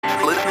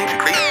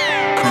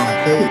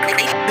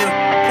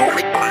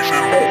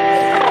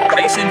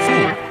Grace in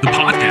Full, the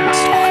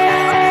podcast.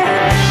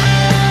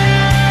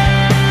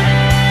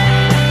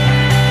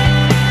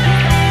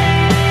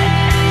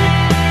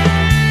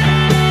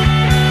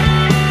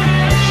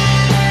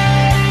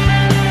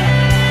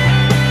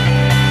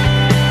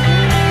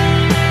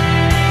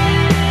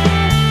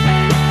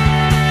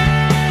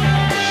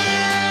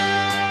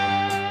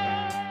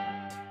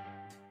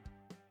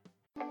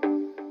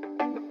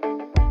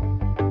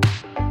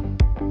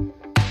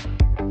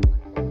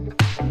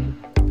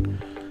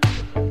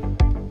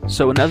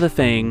 So another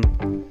thing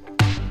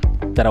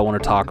that I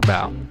want to talk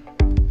about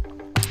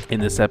in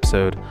this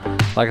episode,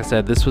 like I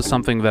said, this was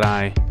something that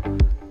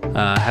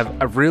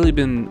I've really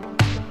been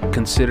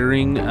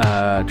considering,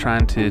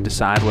 trying to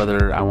decide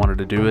whether I wanted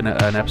to do an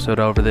episode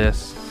over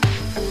this,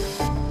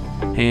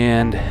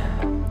 and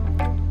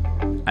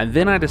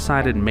then I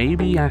decided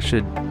maybe I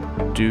should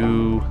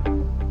do,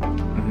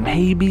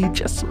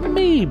 just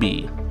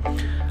maybe,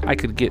 I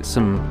could get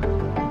some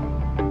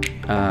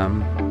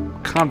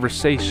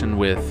conversation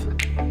with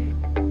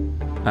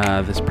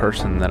this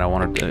person that I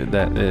wanted to,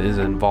 that is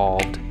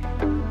involved.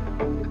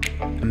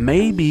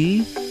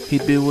 Maybe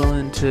he'd be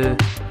willing to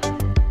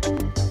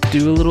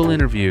do a little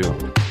interview,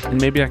 and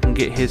maybe I can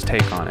get his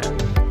take on it,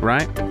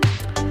 right?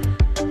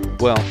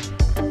 Well,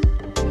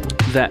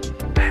 that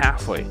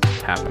halfway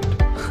happened.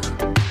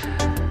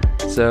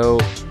 So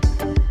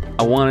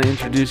I want to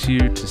introduce you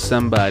to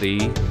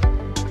somebody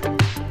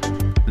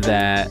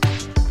that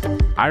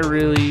I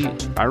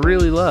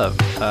really love.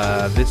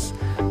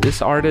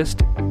 This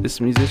artist, this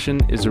musician,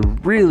 is a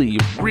really,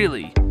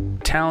 really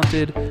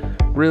talented,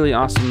 really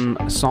awesome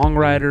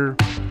songwriter.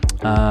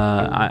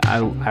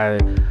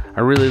 I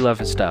really love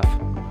his stuff,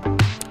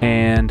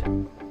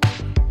 and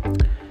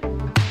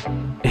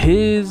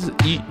his,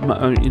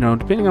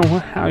 depending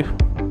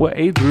on what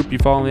age group you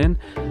fall in,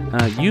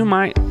 you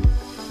might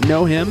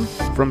know him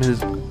from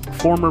his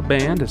former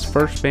band, his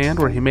first band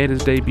where he made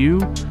his debut,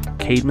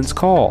 Caedmon's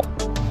Call.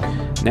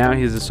 Now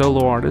he's a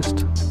solo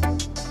artist.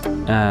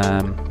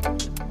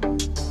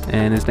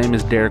 And his name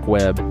is Derek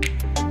Webb.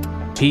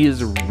 He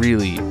is a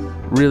really,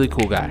 really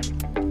cool guy.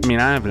 I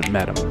mean, I haven't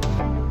met him.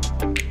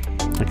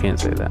 I can't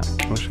say that.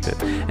 I wish I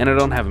could. And I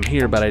don't have him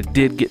here, but I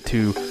did get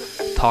to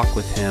talk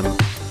with him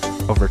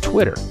over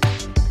Twitter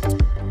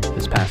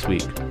this past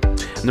week.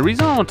 And the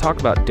reason I want to talk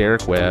about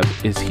Derek Webb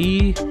is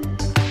he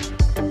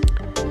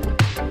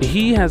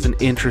has an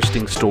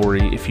interesting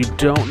story. If you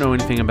don't know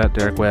anything about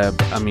Derek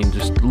Webb, I mean,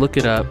 just look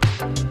it up.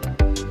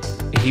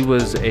 He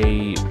was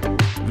a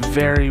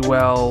very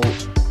well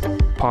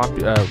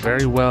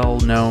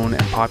known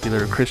and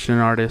popular Christian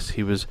artist.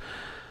 He was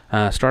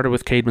started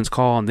with Caedmon's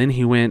Call, and then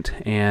he went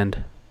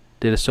and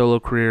did a solo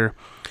career.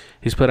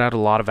 He's put out a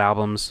lot of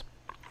albums,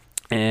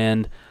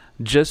 and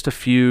just a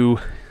few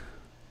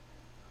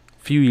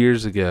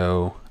years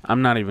ago,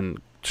 I'm not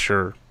even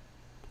sure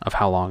of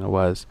how long it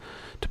was,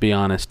 to be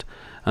honest.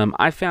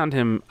 I found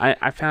him,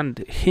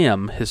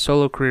 his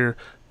solo career,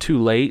 too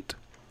late.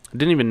 I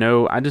didn't even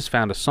know. I just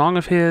found a song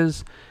of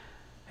his,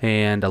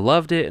 and I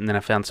loved it, and then I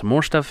found some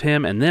more stuff of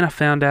him, and then I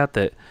found out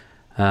that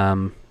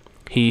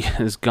he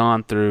has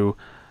gone through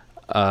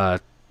a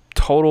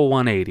total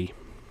 180.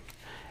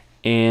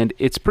 And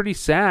it's pretty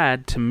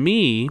sad to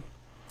me,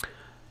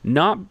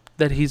 not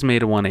that he's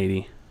made a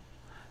 180,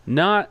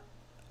 not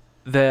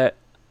that,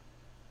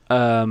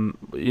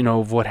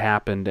 of what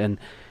happened, and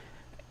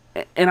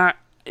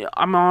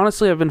I'm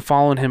honestly, I've been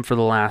following him for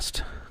the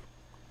last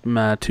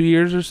 2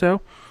 years or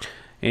so,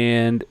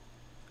 and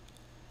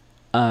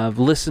I've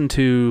listened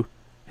to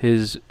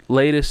his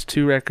latest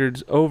 2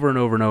 records over and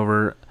over and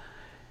over,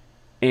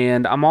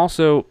 and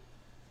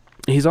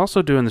he's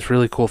also doing this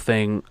really cool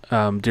thing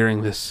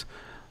during this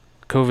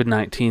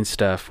COVID-19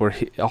 stuff, where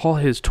all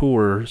his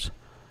tours,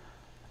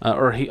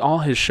 all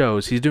his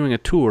shows, he's doing a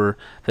tour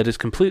that is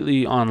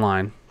completely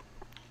online,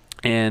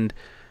 and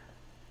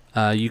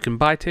you can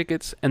buy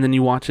tickets, and then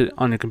you watch it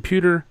on your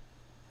computer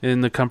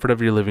in the comfort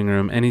of your living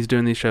room, and he's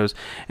doing these shows.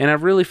 And I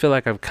really feel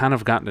like I've kind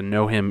of gotten to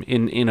know him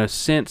in a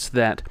sense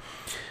that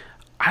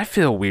I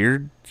feel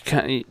weird.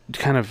 I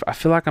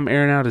feel like I'm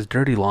airing out his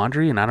dirty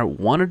laundry, and I don't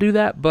want to do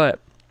that, but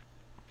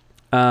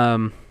I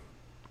don't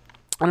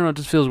know, it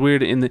just feels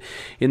weird in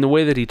the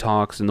way that he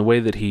talks, and the way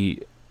that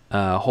he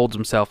holds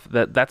himself.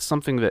 That's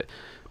something that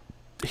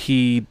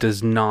he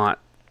does not.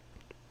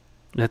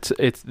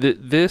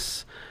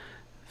 This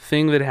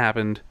thing that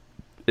happened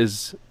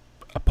is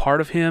a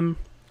part of him.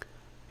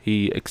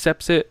 He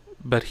accepts it,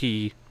 but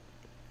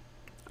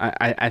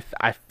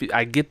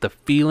I get the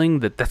feeling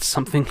that that's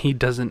something he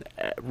doesn't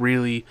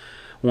really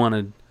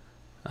want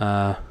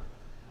to.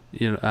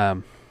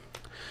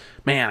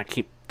 Man, I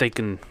keep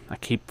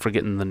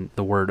forgetting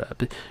the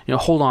word.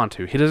 Hold on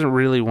to. He doesn't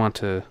really want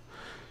to,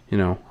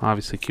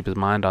 obviously keep his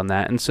mind on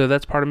that, and so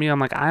that's part of me. I'm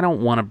like, I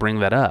don't want to bring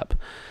that up.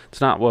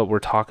 It's not what we're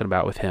talking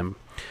about with him,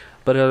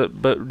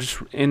 but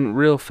just in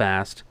real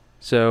fast.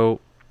 So.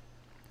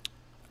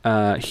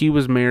 He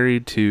was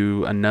married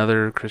to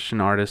another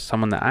Christian artist,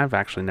 someone that I've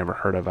actually never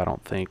heard of, I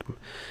don't think.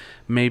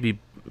 Maybe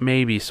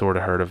maybe sort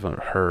of heard of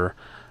her.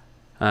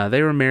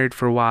 They were married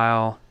for a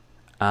while,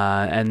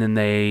 and then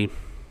they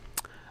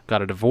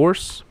got a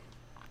divorce,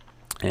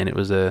 and it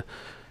was a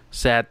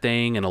sad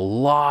thing, and a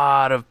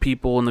lot of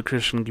people in the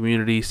Christian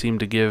community seemed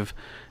to give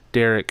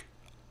Derek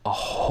a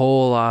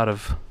whole lot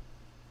of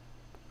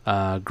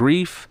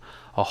grief,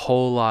 a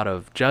whole lot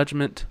of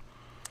judgment,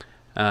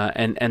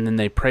 and then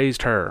they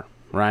praised her,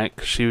 right?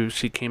 'Cause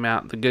she came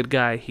out the good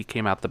guy, he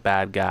came out the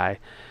bad guy.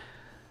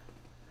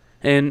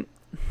 And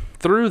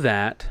through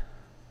that,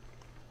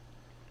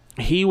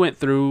 he went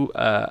through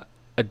a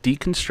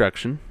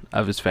deconstruction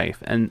of his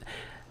faith, and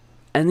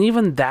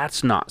even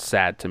that's not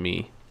sad to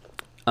me.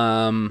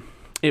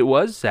 It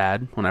was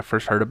sad when I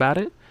first heard about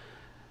it,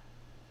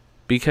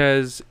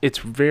 because it's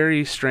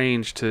very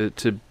strange to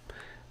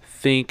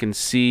think and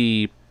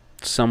see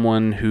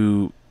someone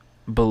who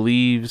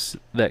believes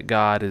that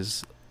God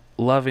is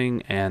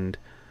loving and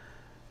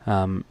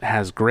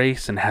has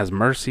grace and has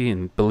mercy,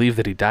 and believe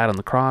that he died on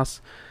the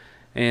cross.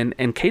 And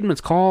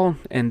Caedmon's Call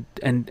and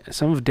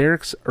some of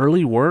Derek's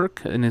early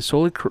work in his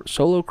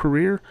solo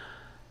career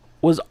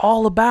was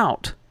all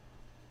about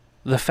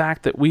the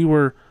fact that we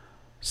were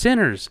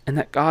sinners, and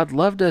that God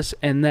loved us,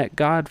 and that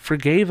God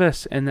forgave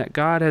us, and that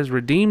God has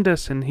redeemed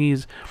us, and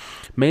he's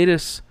made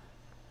us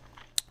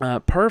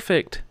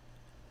perfect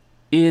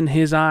in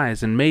his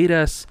eyes, and made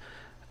us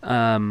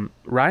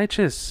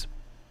righteous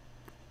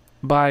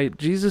by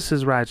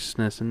Jesus'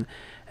 righteousness, and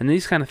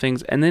these kind of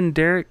things. And then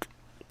Derek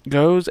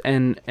goes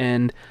and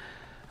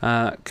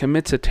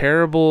commits a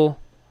terrible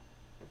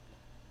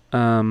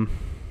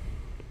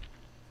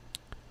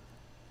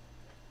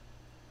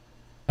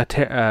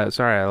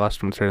sorry, I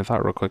lost my train of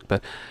thought real quick,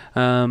 but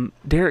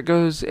Derek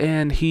goes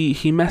and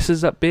he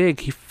messes up big.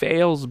 He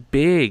fails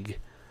big.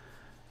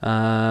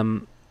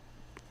 And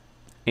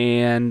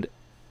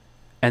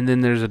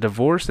then there's a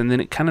divorce, and then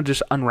it kind of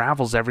just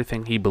unravels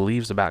everything he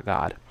believes about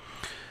God.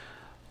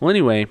 Well,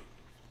 anyway,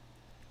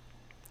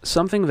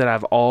 something that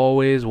I've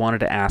always wanted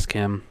to ask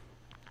him,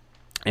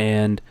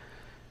 and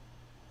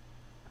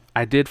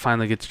I did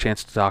finally get the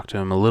chance to talk to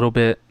him a little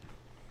bit,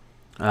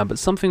 but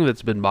something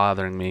that's been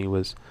bothering me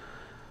was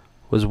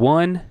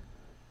one,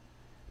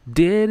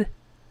 did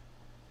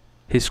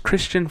his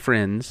Christian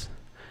friends,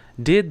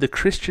 did the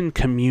Christian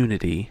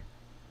community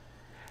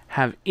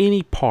have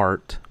any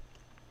part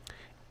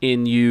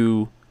in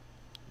you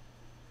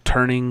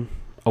turning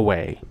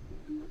away?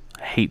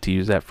 I hate to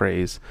use that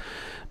phrase,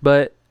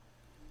 but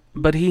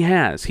he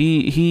has.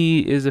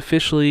 He is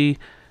officially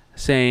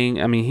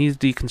saying, I mean, he's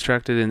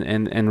deconstructed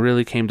and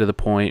really came to the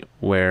point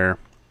where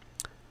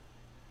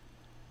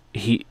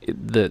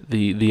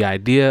the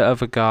idea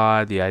of a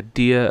God, the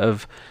idea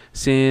of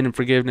sin and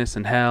forgiveness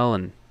and hell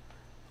and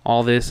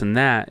all this and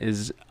that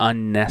is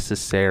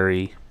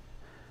unnecessary.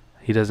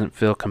 He doesn't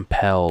feel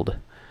compelled.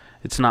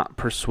 It's not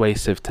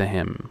persuasive to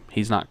him.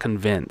 He's not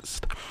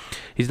convinced.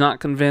 He's not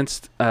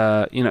convinced.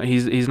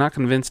 He's not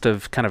convinced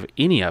of kind of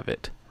any of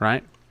it,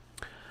 right?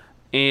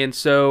 And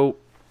so,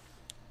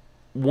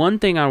 one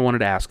thing I wanted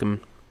to ask him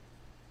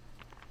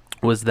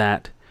was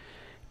that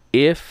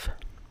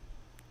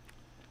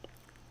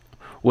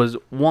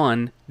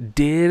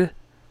did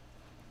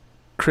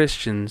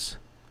Christians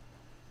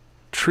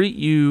treat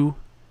you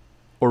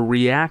or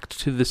react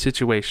to the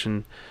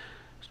situation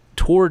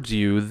towards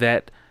you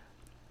that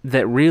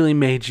really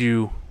made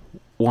you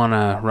want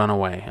to run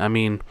away? I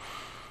mean,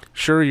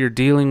 sure, you're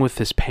dealing with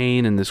this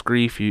pain and this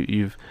grief.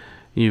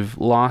 You've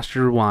lost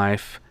your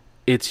wife.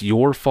 It's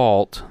your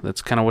fault.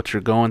 That's kind of what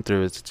you're going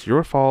through. It's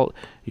your fault.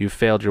 You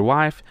failed your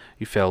wife.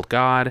 You failed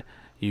God.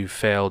 You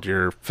failed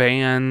your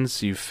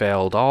fans. You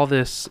failed all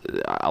this,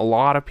 a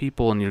lot of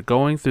people, and you're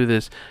going through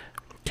this,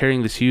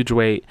 carrying this huge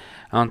weight.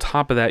 On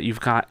top of that, you've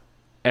got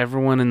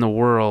everyone in the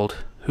world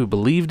who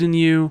believed in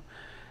you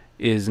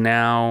is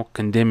now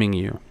condemning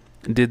you.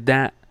 Did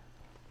that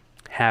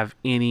have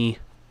any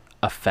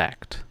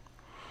effect?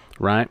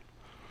 Right?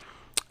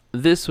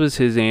 This was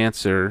his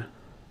answer.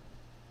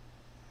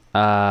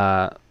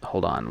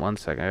 Hold on one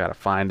second. I gotta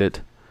find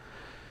it.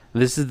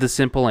 This is the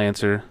simple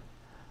answer,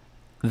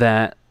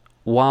 that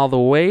while the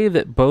way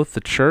that both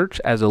the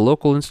church as a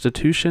local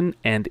institution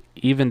and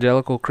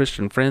evangelical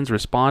Christian friends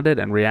responded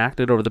and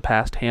reacted over the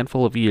past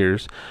handful of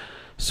years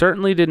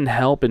certainly didn't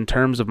help in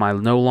terms of my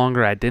no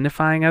longer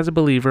identifying as a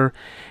believer,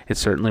 it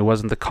certainly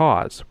wasn't the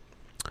cause.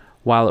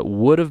 While it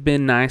would have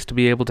been nice to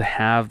be able to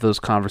have those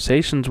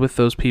conversations with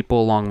those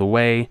people along the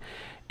way,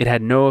 it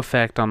had no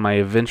effect on my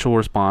eventual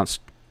response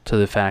to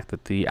the fact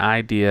that the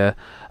idea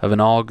of an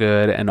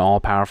all-good and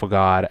all-powerful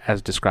God, as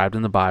described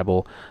in the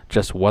Bible,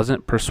 just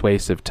wasn't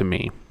persuasive to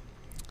me.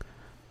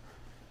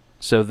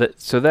 So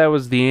that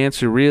was the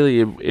answer.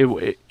 Really,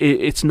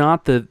 it's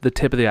not the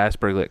tip of the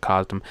iceberg that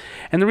caused him.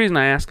 And the reason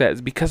I ask that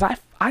is because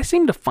I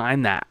seem to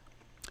find that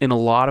in a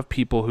lot of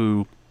people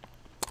who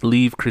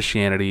leave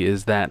Christianity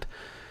is that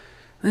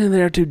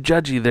they're too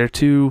judgy, they're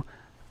too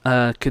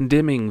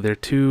condemning, they're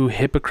too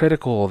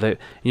hypocritical, that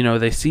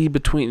they see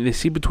between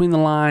the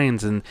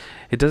lines, and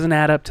it doesn't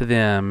add up to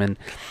them, and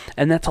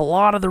that's a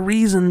lot of the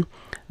reason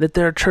that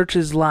there are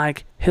churches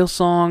like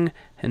Hillsong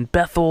and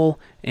Bethel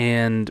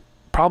and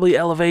probably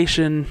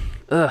Elevation,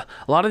 a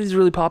lot of these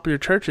really popular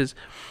churches,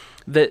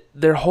 that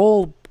their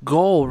whole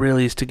goal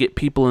really is to get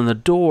people in the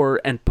door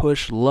and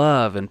push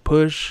love and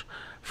push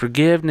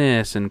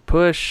forgiveness and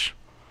push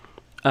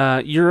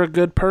you're a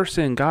good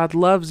person, God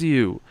loves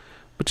you,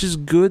 which is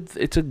good.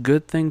 It's a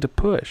good thing to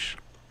push.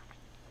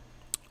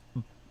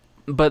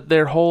 But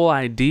their whole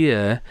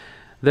idea,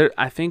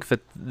 I think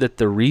that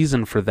the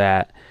reason for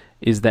that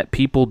is that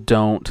people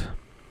don't,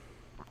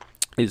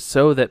 is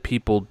so that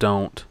people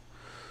don't,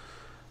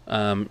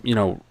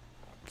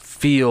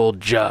 feel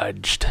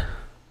judged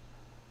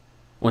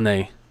when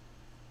they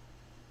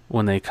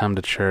come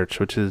to church,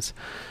 which is,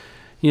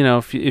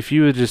 if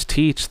you would just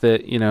teach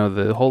that,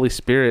 the Holy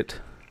Spirit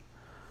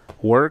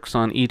works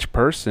on each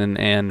person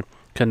and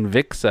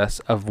convicts us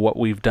of what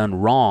we've done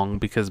wrong,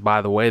 because,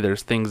 by the way,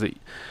 there's things that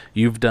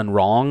you've done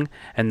wrong,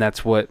 and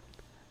that's what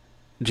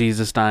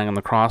Jesus dying on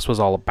the cross was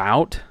all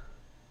about.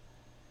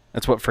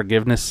 That's what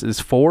forgiveness is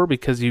for,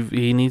 because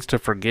he needs to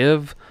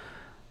forgive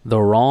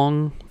the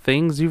wrong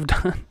things you've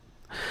done.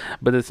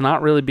 But it's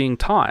not really being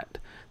taught,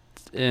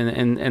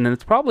 and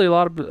it's probably a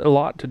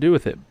lot to do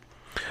with it.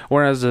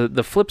 Whereas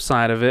the flip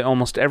side of it,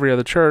 almost every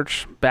other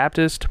church,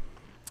 Baptist,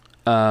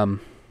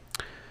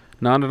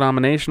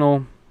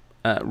 non-denominational,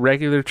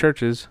 regular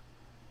churches,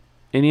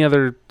 any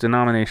other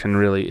denomination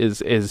really,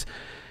 is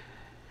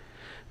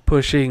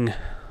pushing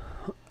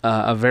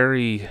a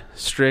very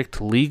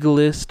strict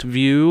legalist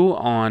view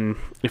on,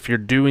 if you're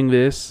doing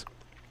this,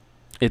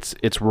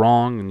 it's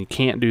wrong, and you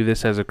can't do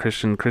this as a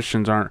Christian.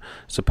 Christians aren't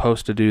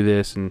supposed to do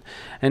this, and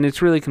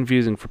it's really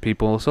confusing for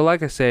people. So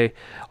like I say,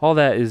 all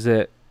that is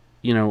that,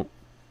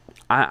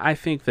 I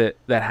think that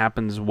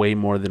happens way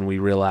more than we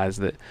realize,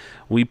 that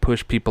we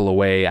push people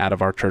away out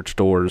of our church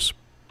doors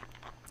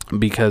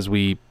because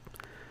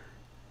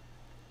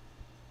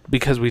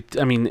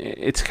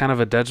it's kind of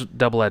a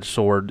double-edged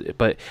sword,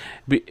 but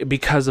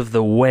because of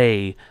the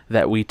way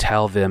that we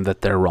tell them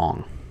that they're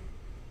wrong,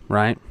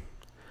 right?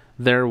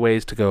 There are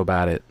ways to go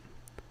about it,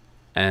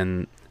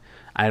 and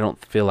I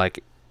don't feel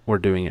like we're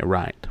doing it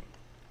right.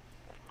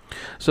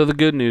 So the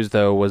good news,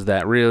 though, was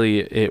that really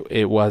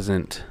it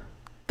wasn't,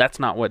 that's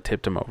not what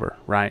tipped him over,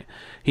 right?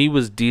 He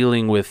was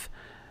dealing with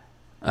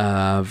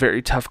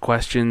very tough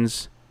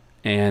questions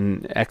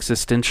and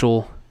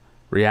existential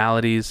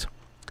realities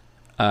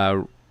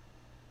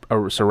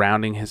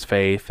surrounding his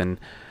faith and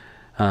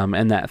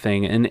that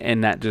thing,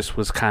 and that just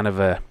was kind of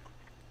a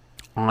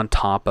on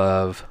top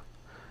of.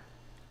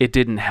 It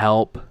didn't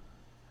help.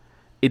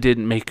 It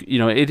didn't make,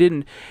 it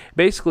didn't,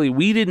 basically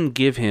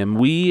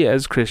we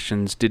as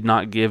Christians did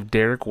not give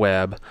Derek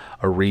Webb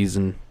a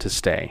reason to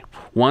stay.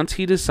 Once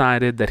he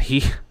decided that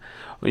I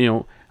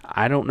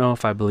don't know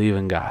if I believe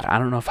in God. I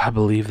don't know if I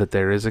believe that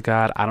there is a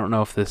God. I don't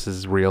know if this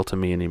is real to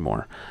me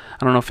anymore.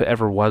 I don't know if it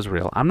ever was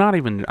real. I'm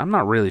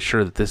not really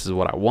sure that this is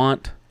what I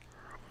want.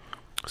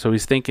 So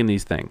he's thinking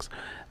these things.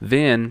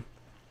 Then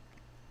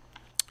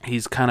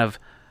he's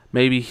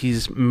maybe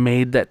he's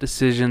made that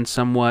decision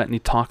somewhat, and he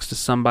talks to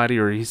somebody,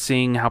 or he's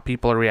seeing how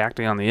people are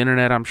reacting on the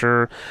internet, I'm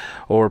sure,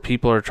 or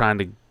people are trying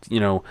to,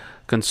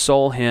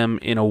 console him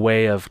in a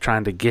way of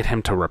trying to get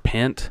him to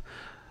repent.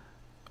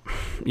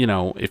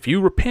 If you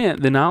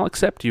repent, then I'll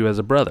accept you as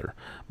a brother.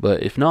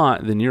 But if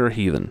not, then you're a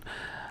heathen.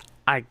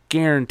 I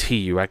guarantee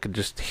you, I could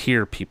just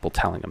hear people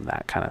telling him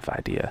that kind of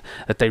idea,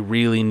 that they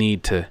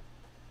really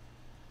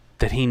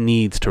that he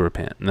needs to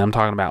repent. And I'm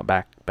talking about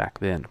back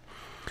then.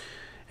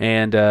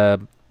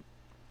 And,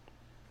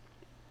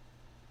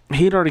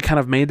 he'd already kind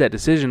of made that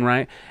decision,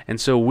 right? And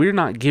so we're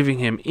not giving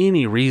him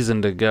any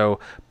reason to go,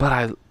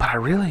 but I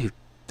really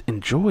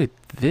enjoyed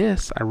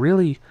this. I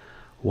really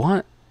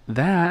want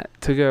that,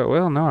 to go,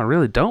 well, no, I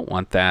really don't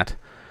want that.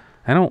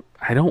 I don't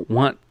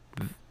want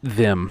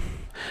them.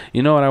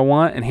 You know what I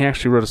want? And he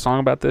actually wrote a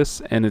song about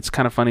this, and it's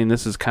kind of funny, and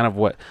this is kind of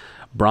what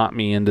brought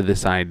me into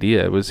this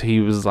idea. He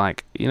was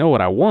like,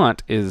 what I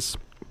want is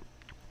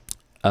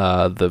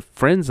the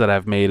friends that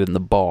I've made in the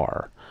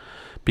bar,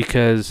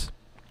 because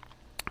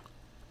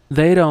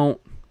they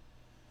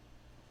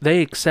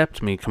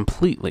accept me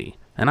completely,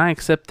 and I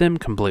accept them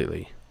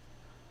completely,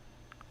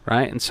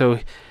 right? And so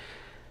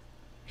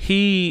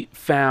he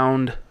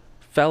found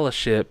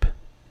fellowship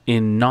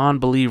in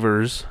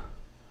non-believers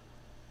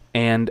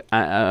and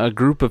a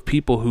group of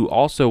people who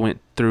also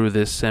went through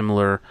this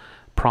similar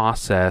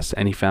process,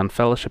 and he found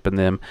fellowship in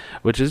them,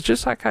 which is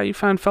just like how you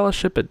find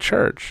fellowship at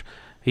church.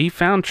 He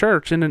found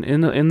church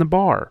in the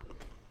bar,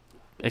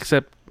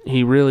 except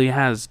he really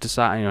has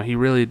decided, he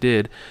really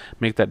did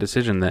make that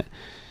decision that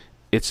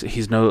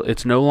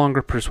it's no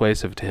longer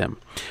persuasive to him.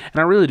 And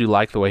I really do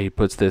like the way he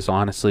puts this,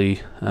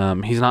 honestly.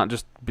 He's not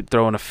just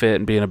throwing a fit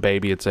and being a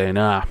baby and saying,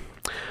 I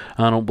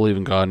don't believe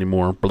in God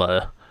anymore,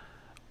 blah.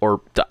 Or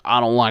I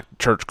don't like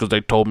church because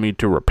they told me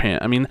to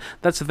repent. I mean,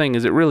 that's the thing,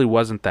 is it really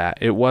wasn't that.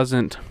 It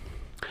wasn't,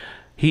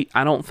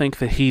 I don't think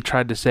that he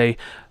tried to say,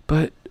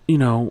 but,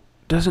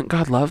 doesn't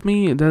God love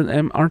me?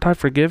 Aren't I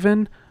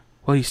forgiven?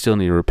 Well, you still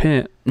need to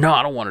repent. No,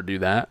 I don't want to do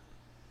that.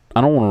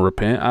 to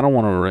repent. I don't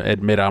want to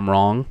admit I'm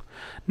wrong.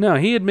 No,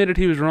 he admitted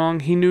he was wrong.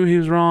 He knew he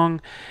was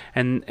wrong,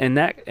 and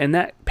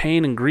that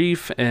pain and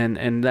grief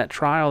and that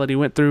trial that he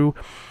went through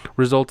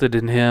resulted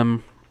in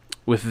him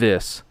with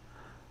this.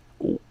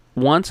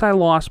 Once I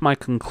lost my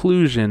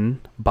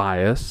conclusion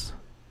bias,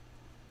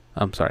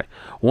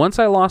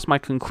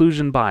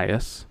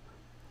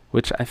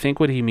 which I think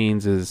what he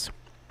means is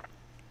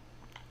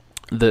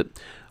that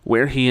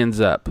where he ends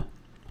up,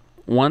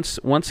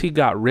 once he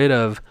got rid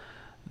of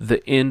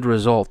the end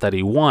result that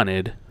he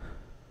wanted,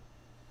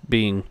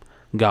 being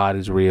God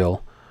is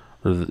real,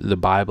 or the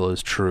Bible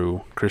is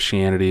true,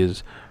 Christianity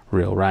is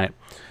real, right?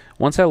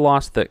 Once I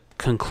lost the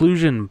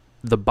conclusion,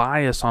 the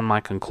bias on my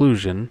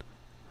conclusion,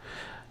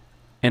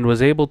 and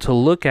was able to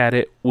look at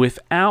it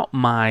without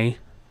my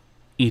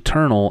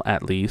eternal,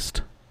 at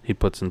least, he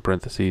puts in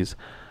parentheses,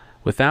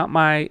 without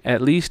my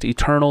at least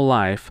eternal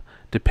life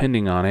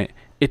depending on it,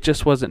 it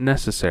just wasn't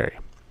necessary.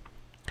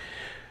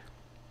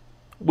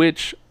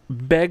 Which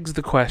begs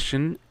the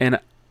question, and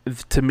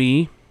to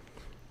me,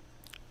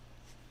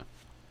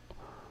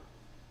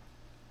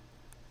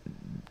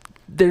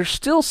 there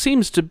still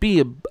seems to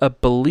be a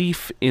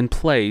belief in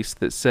place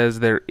that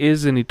says there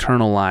is an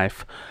eternal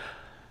life.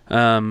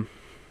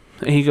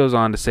 He goes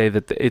on to say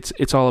that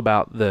it's all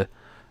about the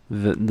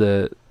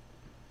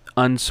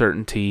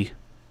uncertainty,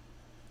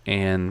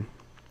 and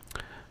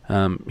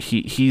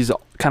he's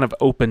kind of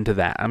open to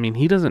that. I mean,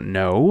 he doesn't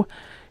know.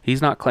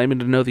 He's not claiming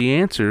to know the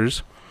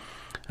answers.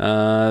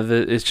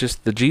 It's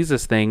just the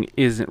Jesus thing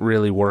isn't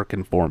really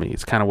working for me.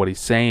 It's kind of what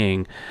he's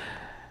saying.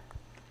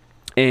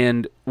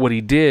 And what he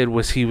did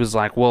was he was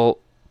like, well,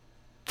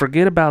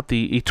 forget about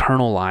the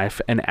eternal life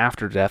and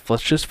after death.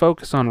 Let's just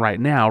focus on right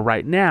now.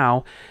 Right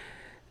now,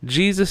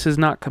 Jesus is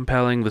not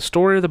compelling. The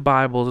story of the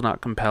Bible is not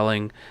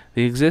compelling.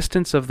 The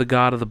existence of the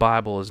God of the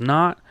Bible is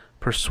not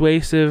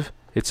persuasive.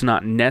 It's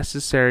not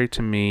necessary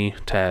to me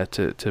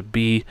to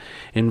be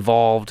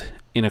involved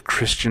in a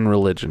Christian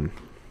religion.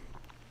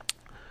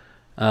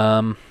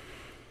 And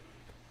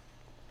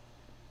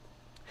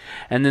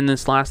then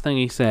this last thing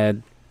he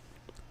said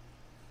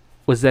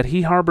was that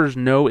he harbors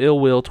no ill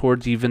will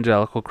towards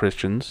evangelical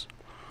Christians.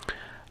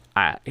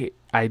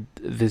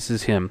 This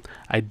is him.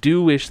 I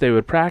do wish they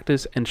would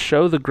practice and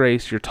show the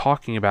grace you're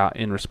talking about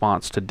in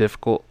response to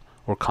difficult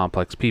or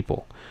complex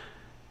people.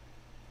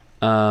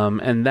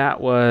 And that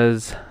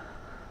was,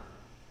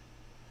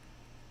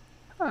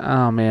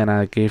 oh man,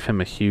 I gave him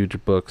a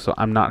huge book, so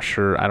I'm not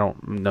sure. I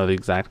don't know the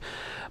exact,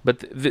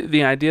 but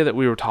the idea that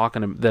we were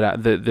talking,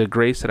 the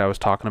grace that I was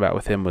talking about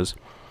with him was,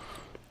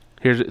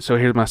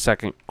 here's my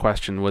second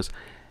question was,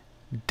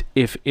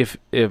 if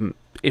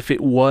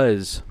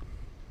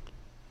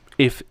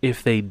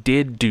they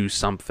did do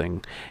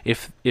something,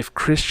 if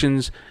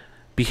Christians'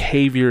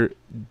 behavior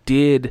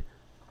did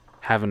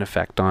have an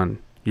effect on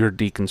your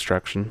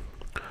deconstruction,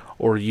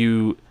 or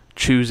you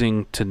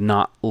choosing to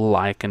not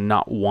like and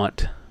not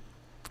want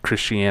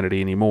Christianity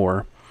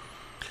anymore,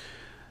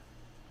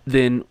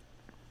 then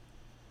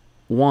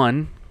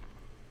one,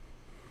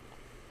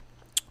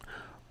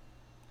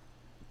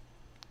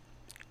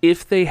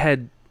 if they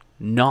had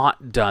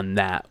not done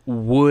that,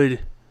 would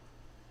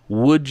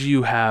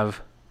you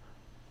have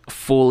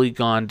fully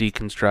gone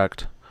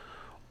deconstruct,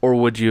 or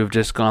would you have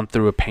just gone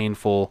through a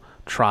painful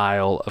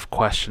trial of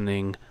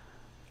questioning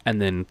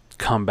and then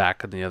come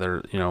back on the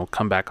other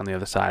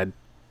side?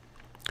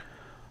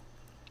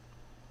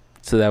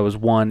 So that was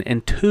one.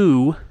 And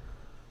two,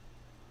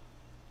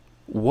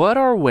 what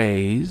are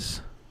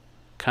ways,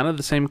 kind of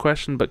the same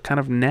question, but kind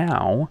of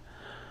now,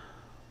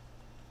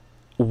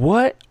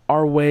 what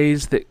are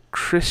ways that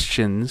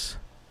Christians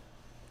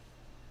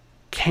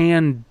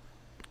can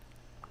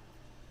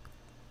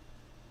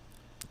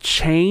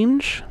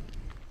change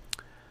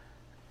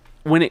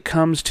when it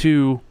comes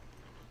to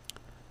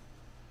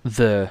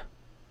the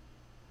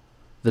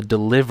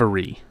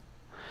delivery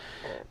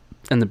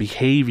and the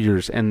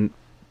behaviors and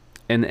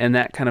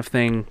that kind of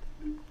thing?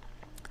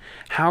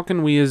 How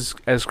can we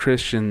as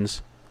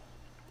Christians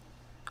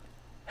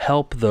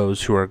help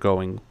those who are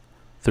going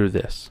through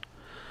this?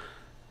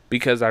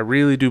 Because I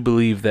really do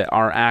believe that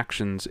our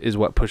actions is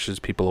what pushes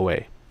people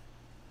away.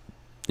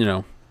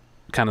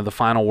 Kind of the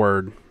final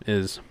word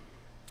is,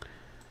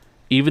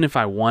 even if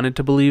I wanted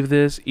to believe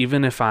this,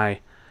 even if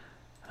I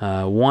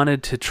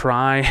wanted to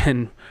try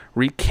and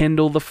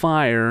rekindle the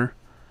fire,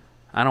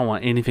 I don't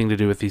want anything to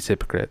do with these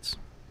hypocrites.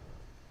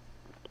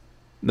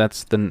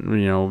 That's the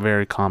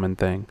very common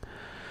thing.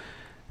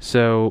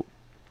 So,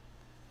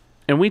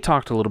 and we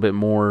talked a little bit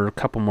more, a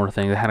couple more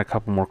things. I had a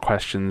couple more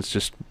questions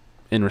just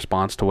in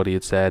response to what he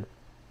had said.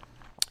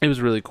 It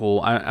was really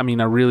cool. I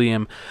mean, I really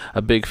am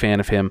a big fan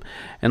of him.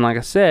 And like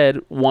I said,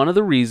 one of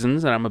the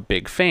reasons that I'm a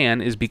big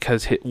fan is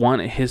because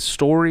his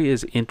story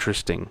is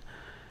interesting.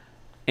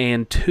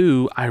 And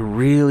two, I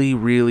really,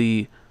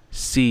 really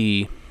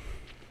see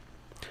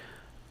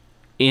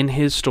in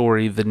his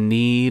story the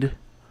need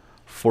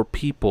for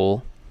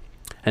people,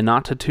 and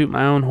not to toot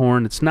my own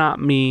horn, it's not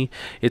me,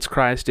 it's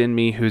Christ in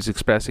me who's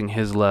expressing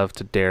his love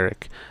to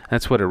Derek.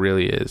 That's what it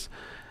really is.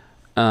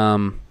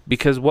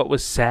 Because what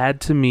was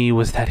sad to me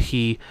was that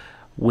he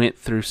went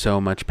through so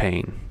much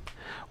pain.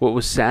 What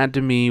was sad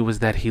to me was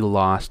that he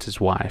lost his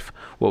wife.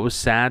 What was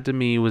sad to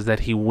me was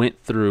that he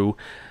went through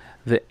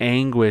the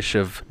anguish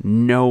of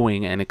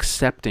knowing and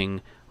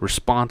accepting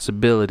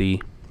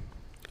responsibility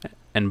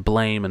and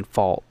blame and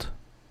fault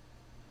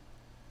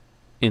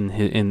in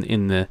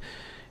the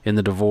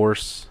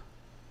divorce,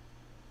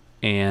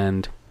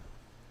 and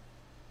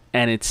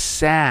it's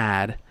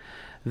sad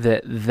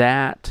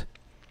that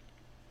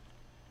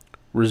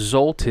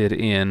resulted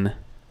in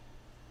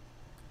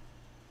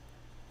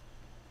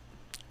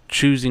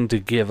choosing to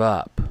give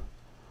up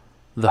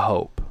the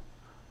hope.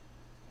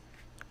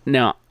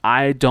 Now,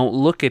 I don't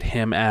look at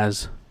him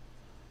as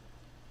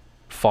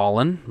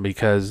fallen,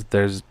 because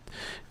there's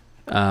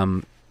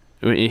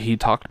he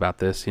talked about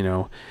this,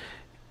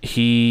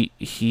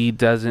 he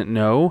doesn't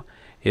know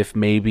if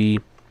maybe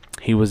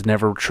he was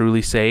never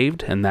truly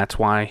saved, and that's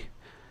why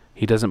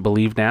he doesn't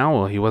believe now.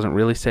 Well, he wasn't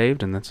really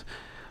saved,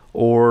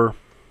 or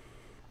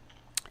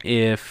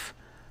if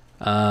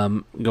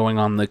going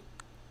on the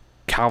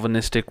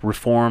Calvinistic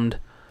Reformed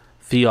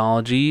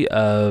theology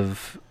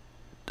of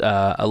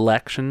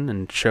election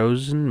and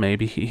chosen,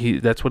 maybe he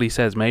that's what he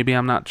says. Maybe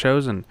I'm not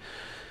chosen.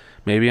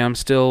 Maybe I'm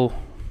still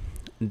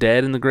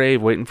dead in the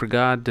grave, waiting for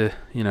God to,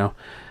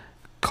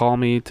 call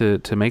me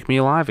to make me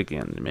alive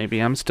again. Maybe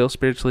I'm still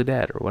spiritually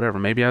dead or whatever.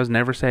 Maybe I was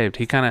never saved.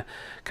 He kind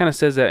of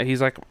says that.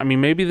 He's like, I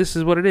mean, maybe this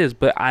is what it is,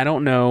 but I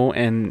don't know.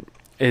 And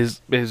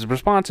his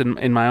response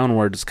in my own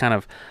words is kind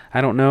of,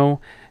 I don't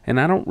know, and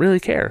I don't really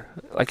care.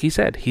 Like he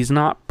said, he's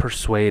not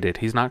persuaded.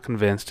 He's not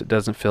convinced. It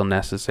doesn't feel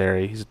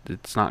necessary.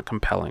 It's not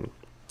compelling.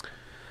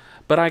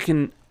 But I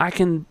can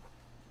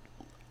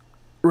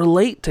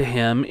relate to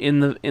him in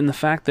the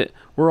fact that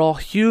we're all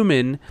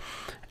human,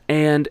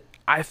 and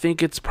I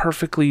think it's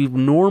perfectly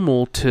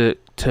normal to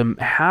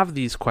have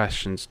these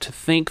questions, to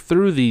think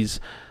through these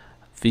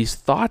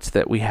thoughts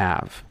that we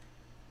have.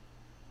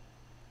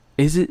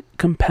 Is it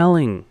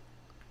compelling?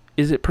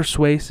 Is it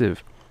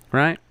persuasive?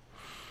 Right?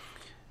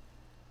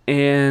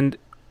 And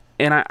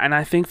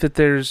I think that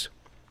there's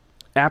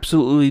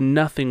absolutely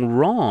nothing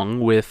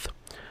wrong with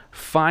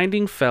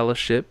finding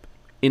fellowship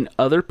in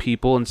other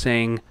people and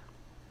saying,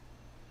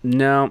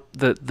 no,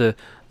 the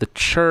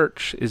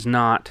church is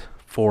not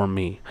for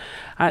me.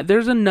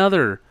 There's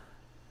another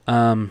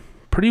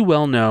pretty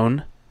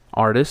well-known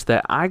artist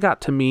that I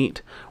got to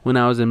meet when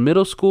I was in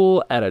middle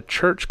school at a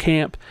church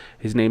camp.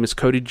 His name is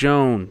Cody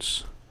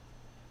Jones,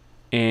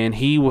 and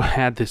he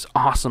had this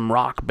awesome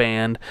rock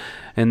band,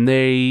 and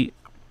they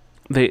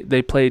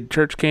played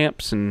church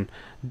camps and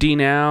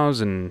D-Nows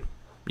and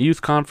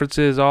youth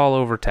conferences all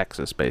over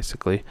Texas,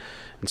 basically,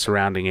 and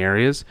surrounding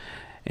areas.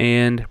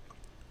 And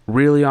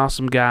really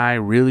awesome guy,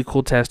 really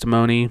cool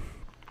testimony.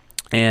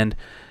 And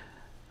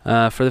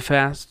for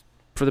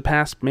the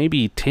past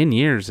maybe 10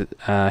 years,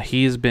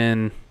 he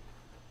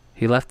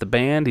left the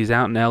band. He's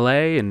out in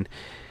LA, and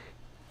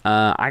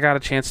I got a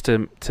chance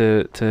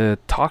to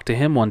talk to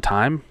him one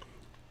time,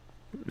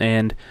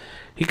 and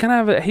he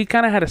kind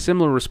of had a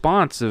similar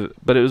response,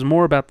 but it was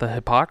more about the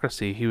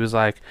hypocrisy. He was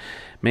like,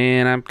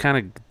 man, I'm kind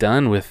of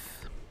done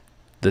with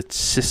the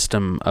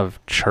system of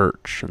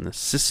church and the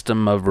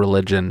system of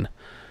religion.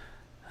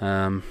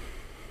 And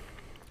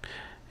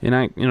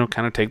I,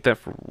 kind of take that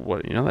for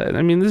what,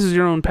 I mean, this is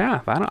your own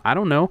path. I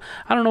don't know.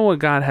 I don't know what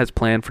God has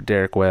planned for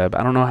Derek Webb.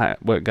 I don't know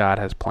what God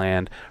has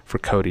planned for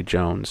Cody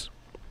Jones.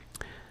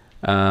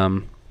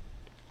 And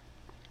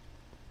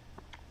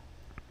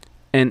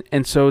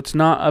so it's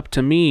not up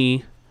to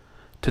me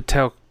to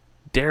tell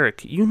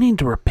Derek, you need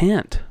to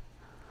repent.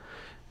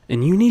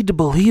 And you need to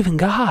believe in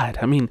God.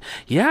 I mean,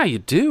 yeah, you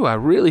do. I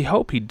really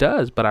hope he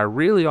does. But I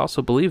really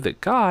also believe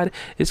that God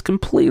is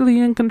completely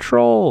in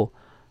control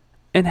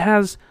and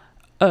has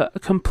a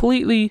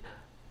completely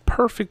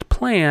perfect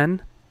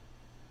plan,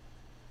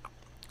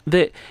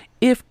 that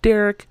if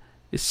Derek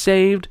is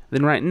saved,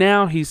 then right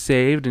now he's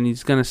saved and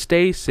he's going to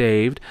stay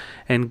saved.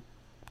 And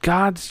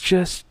God's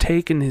just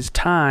taken his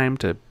time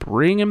to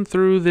bring him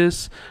through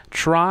this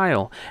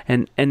trial.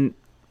 And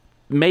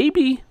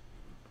maybe,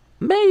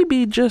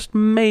 just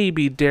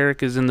maybe,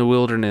 Derek is in the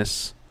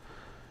wilderness.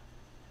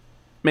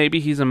 Maybe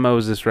he's a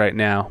Moses right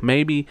now.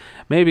 Maybe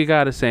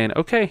God is saying,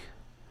 okay,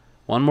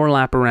 one more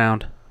lap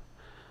around.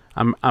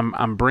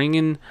 I'm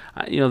bringing,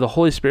 the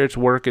Holy Spirit's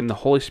working. The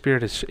Holy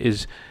Spirit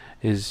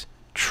is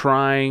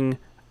trying,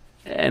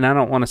 and I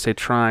don't want to say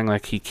trying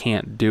like he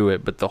can't do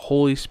it, but the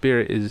Holy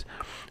Spirit is,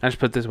 I just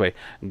put it this way,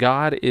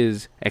 God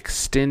is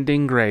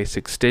extending grace,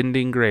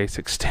 extending grace,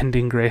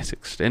 extending grace,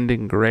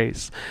 extending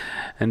grace.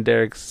 And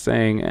Derek's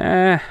saying,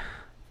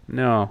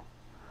 no,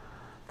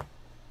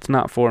 it's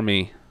not for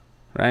me,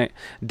 right?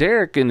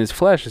 Derek in his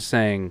flesh is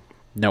saying,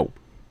 no,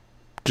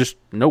 just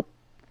nope.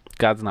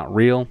 God's not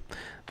real.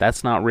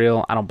 That's not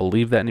real. I don't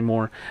believe that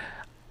anymore.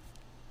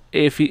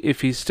 If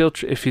he's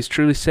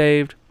truly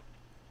saved,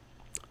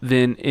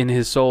 then in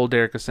his soul,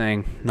 Derek is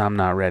saying, no, I'm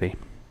not ready.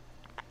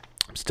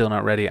 I'm still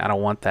not ready. I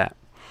don't want that.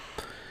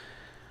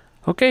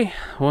 Okay,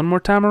 one more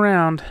time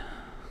around.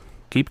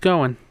 Keep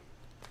going.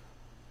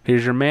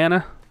 Here's your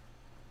manna.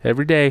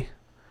 every day.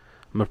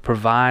 I'm going to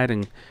provide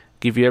and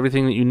give you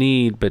everything that you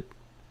need, but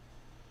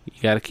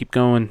you got to keep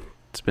going.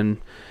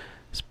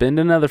 Spend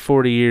another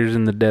 40 years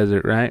in the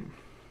desert, right?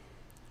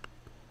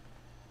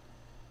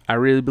 I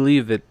really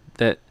believe that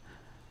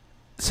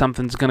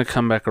something's going to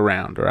come back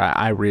around, or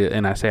I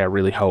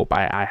really hope.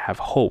 I have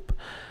hope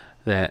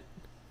that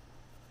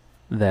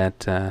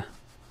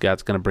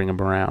God's going to bring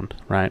them around,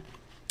 right?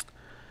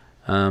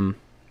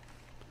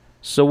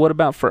 So what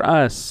about for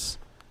us?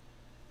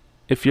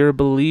 If you're a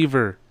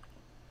believer,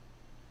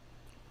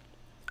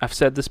 I've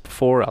said this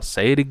before, I'll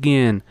say it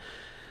again.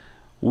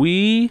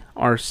 We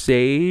are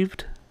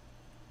saved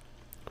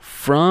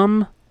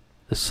from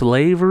the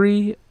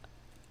slavery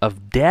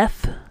of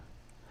death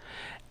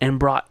and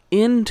brought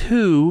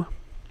into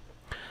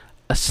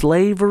a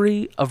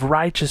slavery of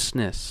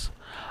righteousness,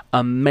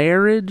 a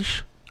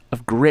marriage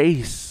of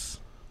grace.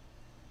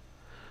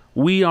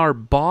 We are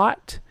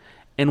bought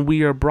and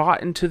we are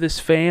brought into this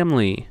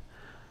family.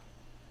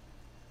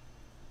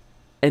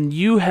 And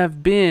you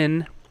have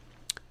been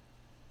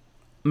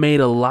made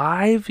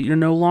alive. You're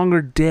no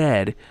longer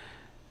dead.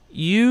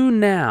 You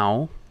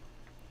now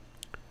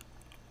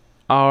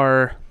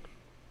are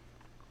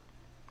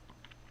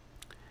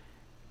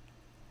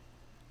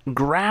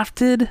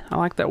grafted. I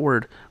like that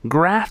word.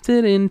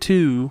 Grafted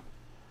into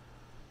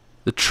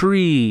the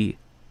tree.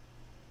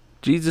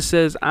 Jesus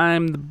says,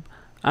 I'm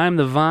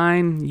the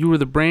vine, you are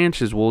the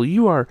branches. Well,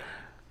 you are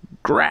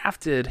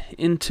grafted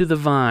into the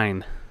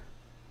vine.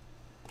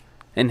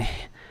 And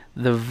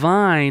the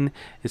vine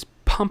is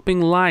pumping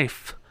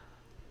life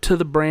to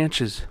the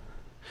branches.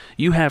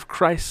 You have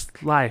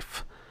Christ's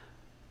life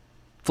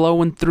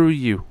flowing through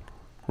you,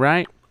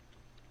 right?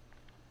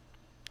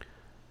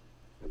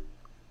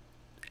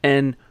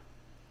 And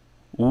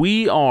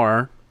we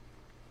are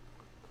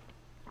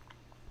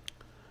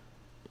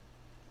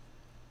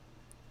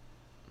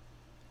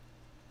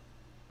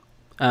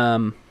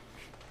how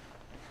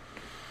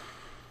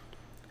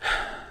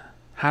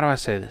do I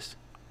say this?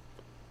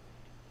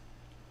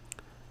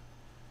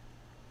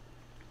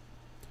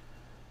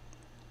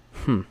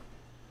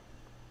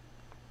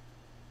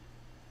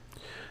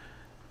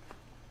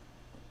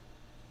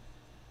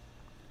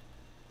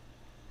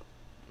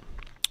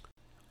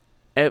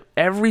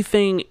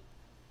 Everything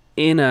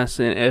in us,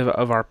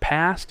 of our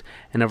past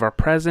and of our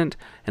present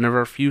and of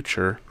our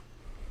future,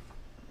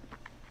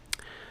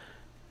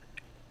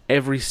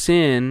 every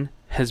sin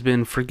has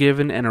been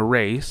forgiven and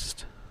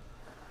erased,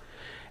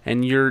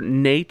 and your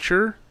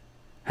nature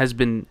has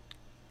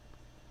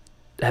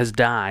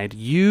died.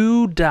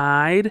 You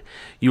died.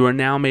 You are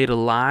now made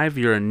alive.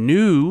 You're a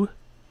new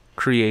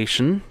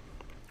creation.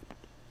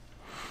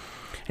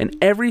 And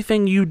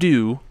everything you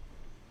do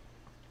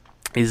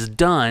is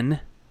done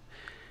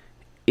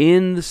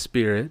in the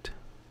Spirit.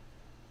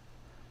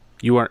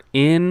 You are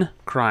in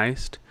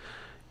Christ.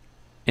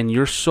 And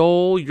your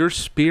soul, your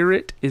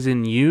spirit is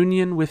in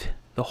union with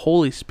the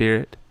Holy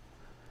Spirit.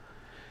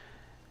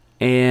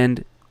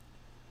 And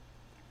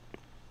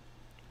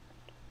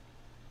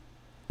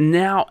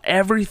now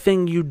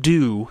everything you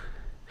do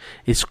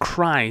is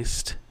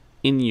Christ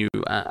in you.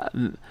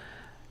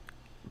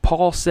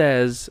 Paul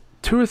says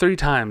 2 or 3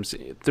 times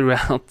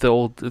throughout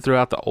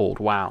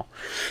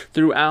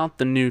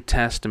the New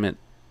Testament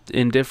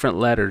in different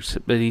letters,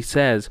 but he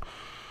says,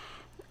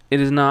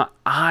 "It is not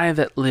I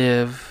that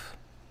live,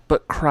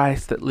 but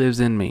Christ that lives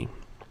in me."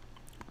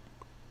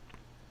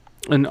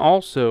 And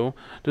also,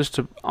 just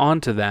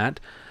onto that,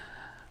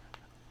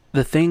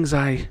 the things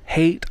I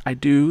hate, I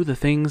do. The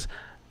things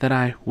that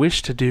I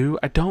wish to do,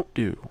 I don't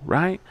do,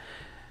 right?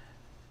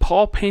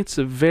 Paul paints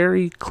a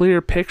very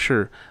clear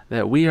picture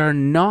that we are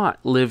not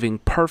living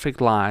perfect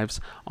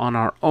lives on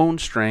our own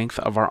strength,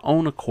 of our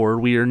own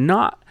accord. We are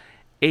not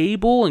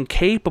able and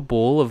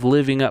capable of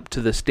living up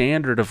to the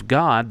standard of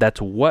God. That's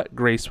what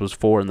grace was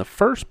for in the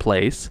first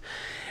place.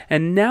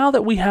 And now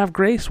that we have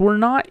grace, we're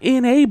not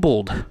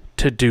enabled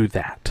to do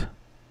that.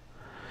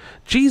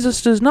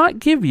 Jesus does not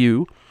give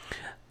you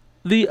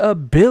the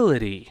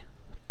ability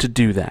to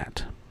do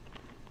that.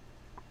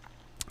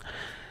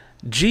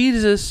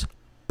 Jesus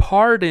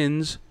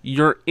pardons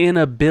your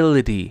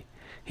inability.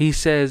 He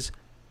says,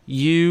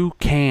 you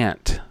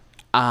can't.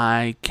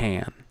 I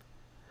can.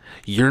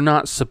 You're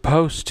not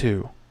supposed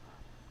to.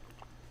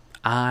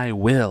 I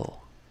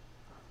will.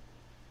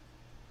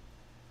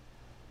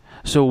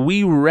 So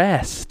we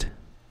rest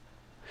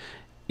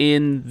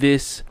in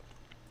this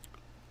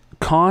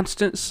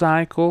constant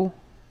cycle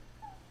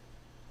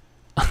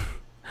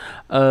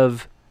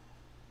of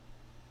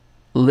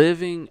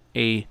living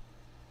a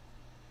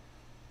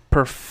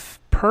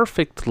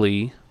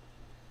perfectly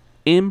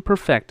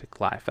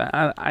imperfect life.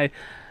 I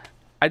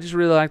just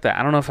really like that.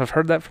 I don't know if I've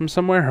heard that from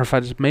somewhere or if I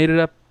just made it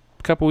up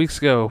a couple weeks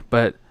ago,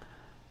 but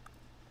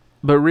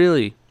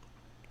really,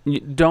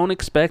 don't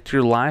expect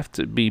your life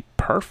to be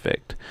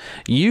perfect.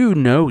 You're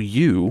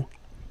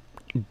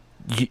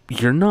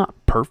not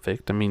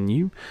perfect. I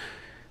mean,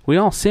 we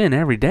all sin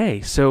every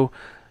day, so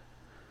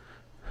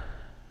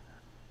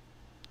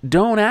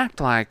don't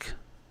act like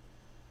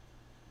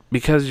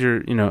because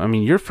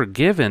you're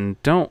forgiven.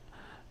 Don't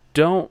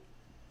don't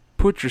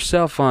put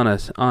yourself on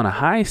a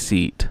high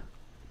seat,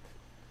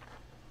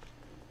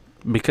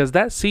 because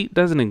that seat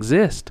doesn't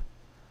exist.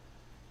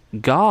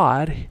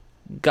 God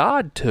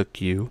took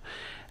you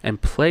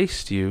and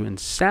placed you and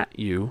sat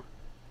you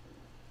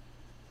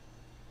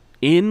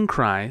in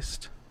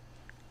Christ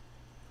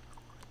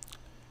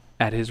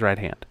at his right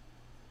hand.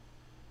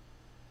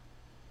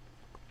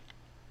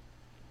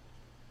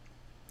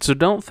 So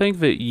don't think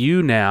that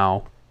you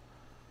now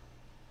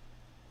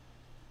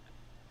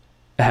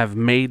have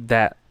made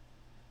that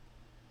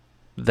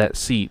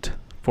seat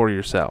for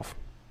yourself.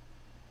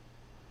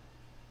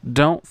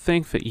 Don't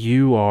think that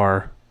you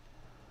are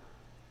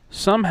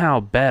somehow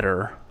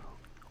better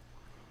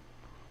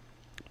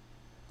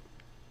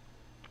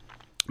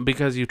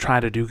because you try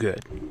to do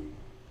good,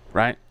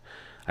 right?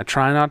 I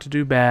try not to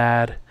do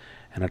bad,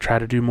 and I try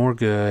to do more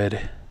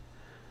good.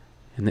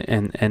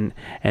 And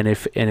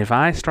if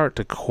I start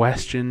to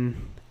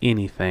question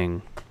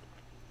anything,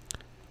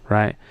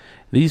 right?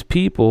 These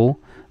people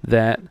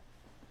that,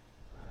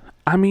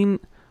 I mean,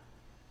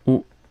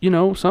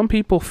 some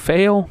people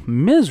fail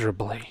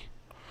miserably.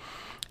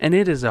 And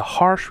it is a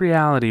harsh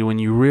reality when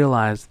you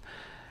realize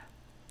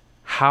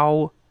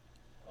how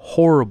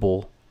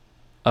horrible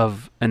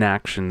of an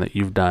action that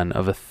you've done,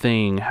 of a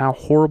thing, how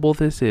horrible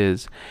this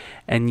is.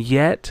 And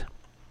yet,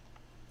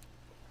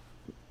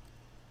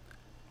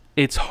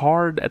 it's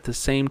hard at the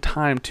same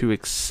time to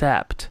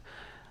accept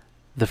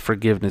the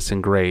forgiveness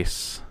and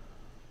grace.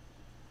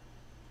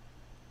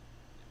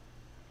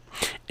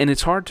 And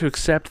it's hard to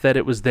accept that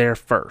it was there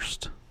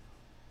first.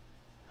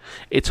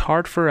 It's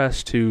hard for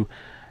us to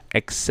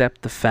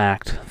accept the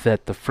fact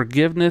that the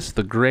forgiveness,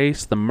 the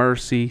grace, the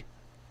mercy,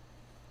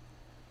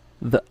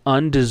 the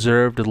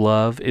undeserved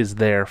love is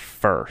there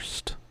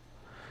first.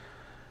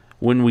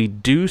 When we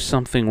do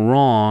something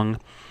wrong,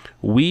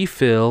 we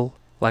feel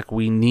like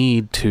we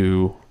need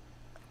to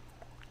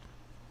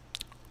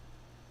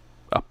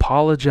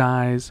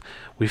apologize.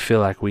 We feel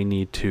like we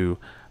need to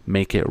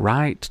make it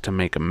right, to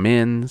make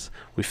amends.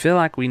 We feel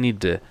like we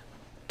need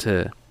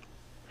to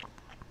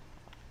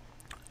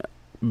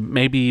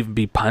maybe even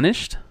be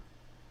punished.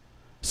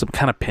 Some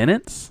kind of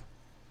penance.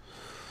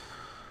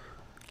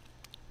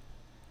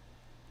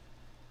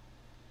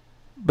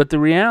 But the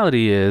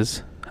reality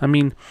is, I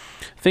mean,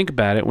 think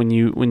about it. When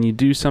you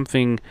do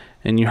something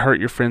and you hurt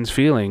your friend's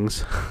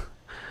feelings,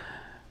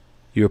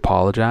 you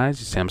apologize.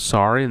 You say, I'm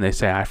sorry. And they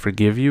say, I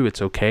forgive you.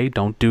 It's okay.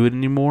 Don't do it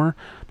anymore.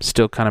 I'm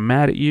still kind of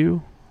mad at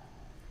you.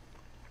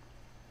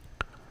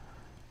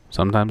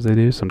 Sometimes they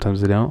do.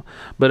 Sometimes they don't.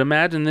 But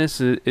imagine this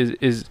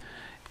is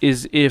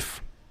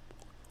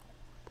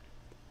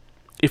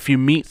if you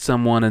meet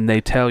someone and they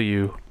tell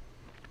you,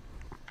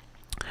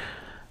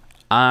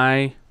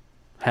 I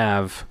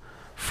have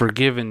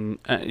forgiven,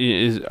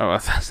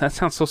 that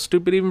sounds so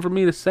stupid even for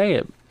me to say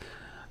it,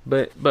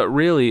 but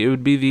really it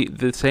would be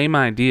the same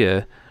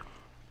idea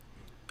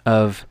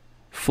of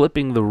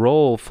flipping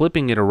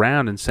it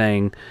around and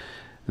saying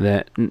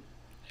that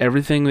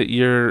everything that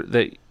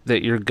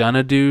you're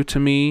gonna do to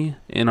me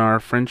in our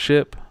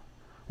friendship,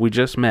 we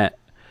just met,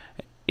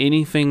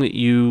 anything that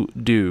you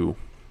do,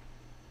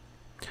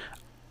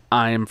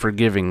 I am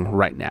forgiving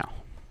right now.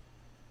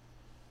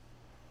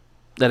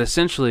 That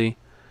essentially,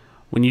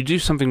 when you do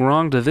something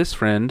wrong to this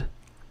friend,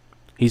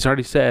 he's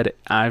already said,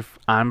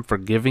 I'm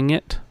forgiving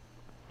it.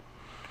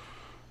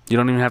 You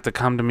don't even have to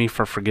come to me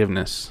for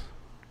forgiveness.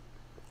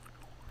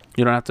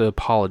 You don't have to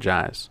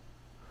apologize.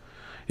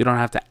 You don't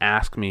have to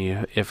ask me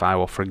if I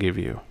will forgive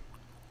you.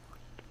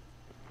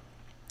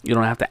 You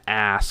don't have to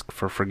ask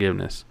for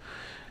forgiveness.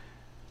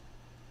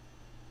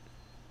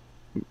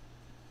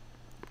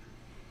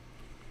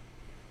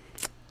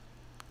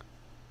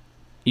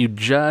 You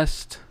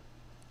just,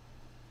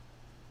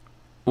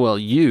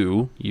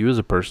 you as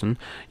a person,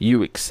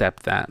 you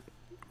accept that,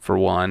 for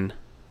one.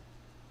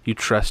 You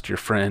trust your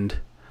friend.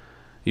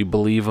 You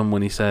believe him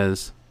when he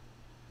says,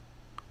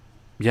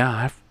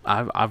 yeah,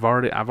 I've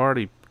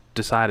already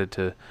decided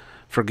to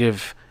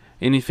forgive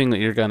anything that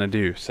you're gonna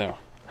do, so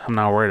I'm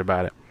not worried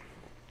about it.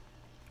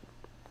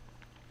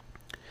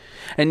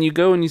 And you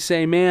go and you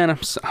say, man,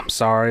 I'm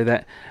sorry,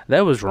 that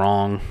was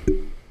wrong.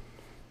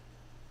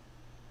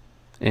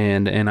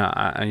 And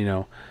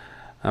I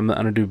I'm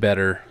gonna do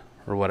better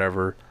or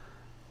whatever.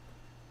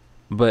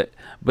 But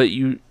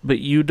you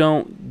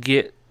don't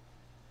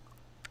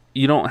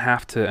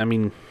have to. I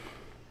mean,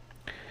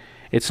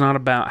 it's not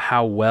about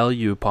how well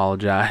you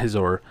apologize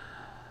or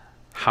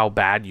how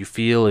bad you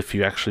feel if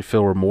you actually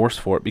feel remorse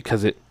for it,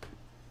 because it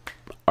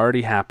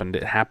already happened.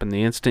 It happened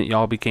the instant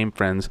y'all became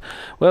friends.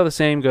 Well, the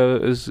same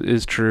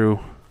is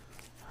true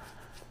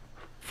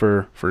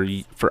for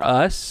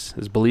us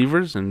as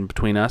believers and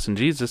between us and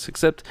Jesus,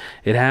 except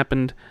it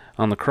happened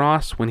on the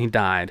cross when he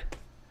died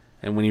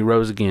and when he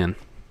rose again.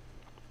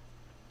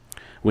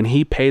 When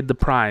he paid the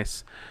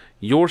price,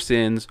 your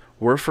sins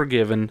were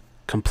forgiven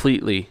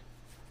completely.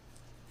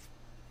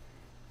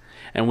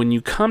 And when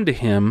you come to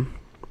him,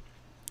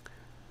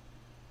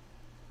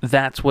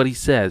 that's what he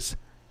says.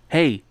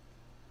 Hey,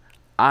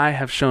 I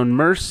have shown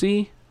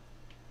mercy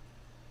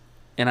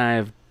and I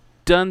have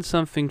done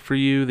something for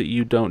you that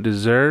you don't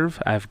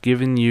deserve, I've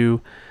given you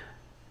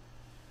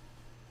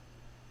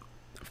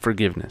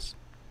forgiveness.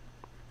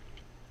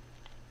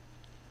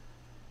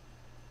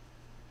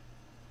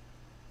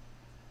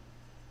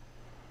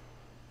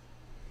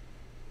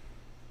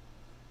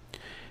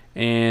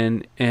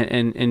 And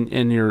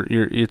you're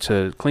it's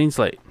a clean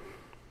slate.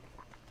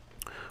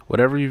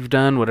 Whatever you've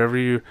done, whatever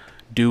you're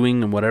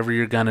doing, and whatever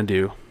you're gonna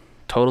do,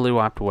 totally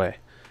wiped away.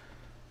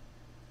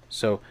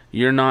 So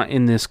you're not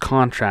in this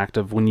contract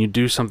of when you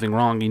do something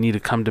wrong, you need to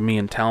come to me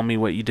and tell me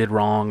what you did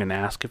wrong and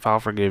ask if I'll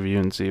forgive you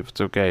and see if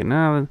it's okay.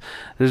 No,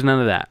 there's none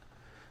of that.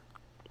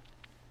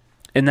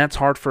 And that's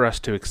hard for us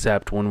to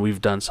accept when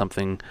we've done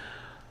something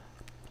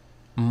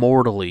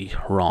mortally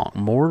wrong.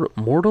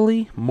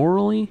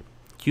 Morally?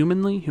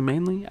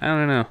 Humanly? I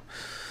don't know.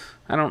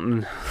 I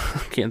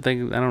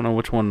don't know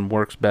which one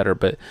works better,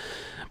 but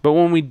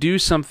when we do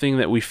something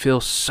that we feel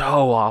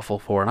so awful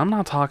for, and I'm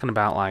not talking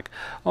about like,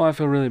 oh, I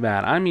feel really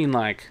bad. I mean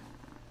like,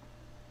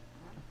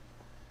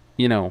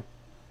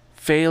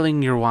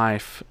 failing your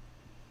wife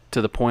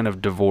to the point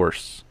of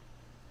divorce,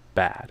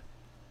 bad.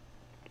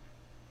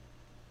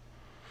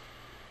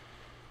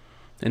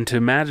 And to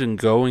imagine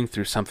going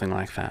through something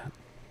like that,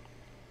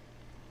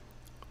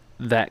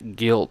 that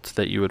guilt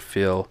that you would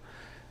feel,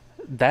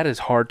 that is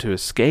hard to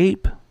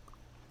escape.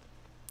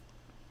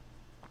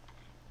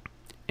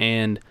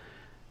 And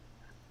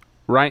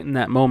right in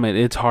that moment,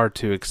 it's hard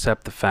to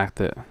accept the fact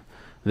that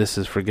this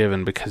is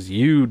forgiven because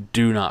you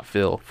do not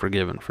feel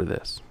forgiven for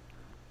this.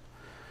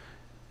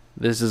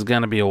 This is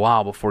going to be a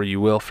while before you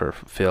will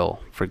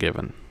feel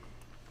forgiven.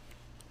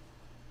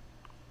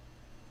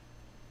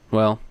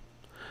 Well,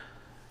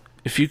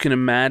 if you can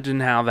imagine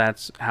how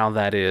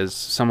that is,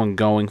 someone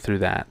going through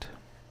that,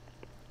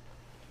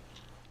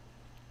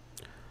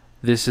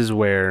 this is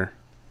where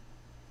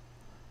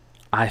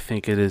I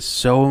think it is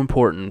so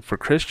important for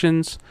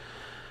Christians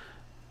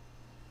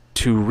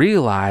to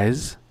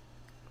realize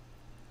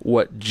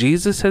what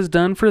Jesus has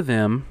done for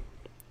them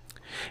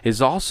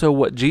is also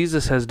what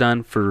Jesus has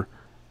done for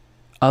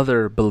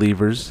other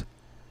believers.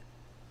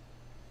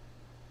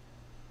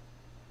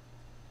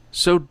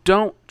 So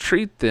don't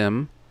treat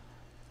them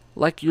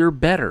like you're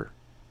better.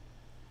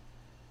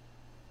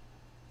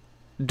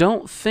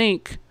 Don't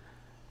think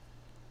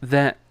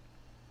that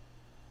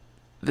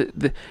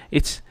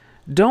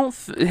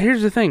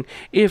here's the thing.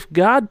 If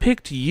God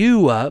picked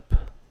you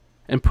up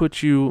and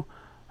put you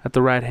at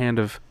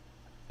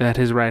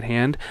his right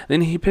hand, then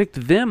he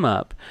picked them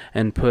up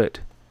and put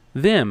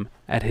them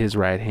at his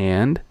right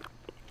hand.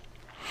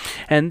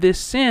 And this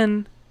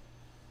sin,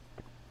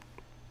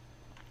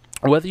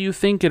 whether you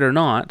think it or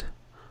not,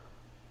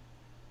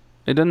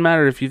 it doesn't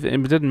matter if you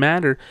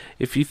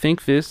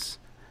think this,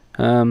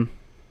 but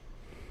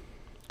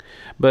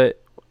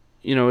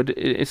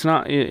it's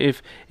not,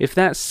 if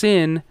that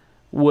sin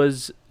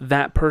was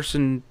that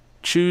person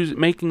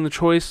making the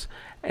choice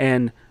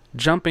and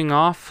jumping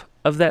off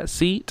of that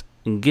seat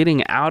and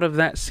getting out of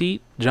that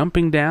seat,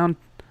 jumping down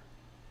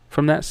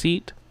from that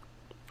seat,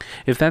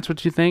 if that's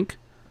what you think,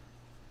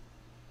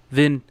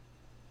 then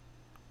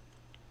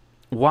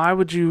why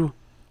would you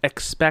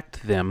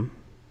expect them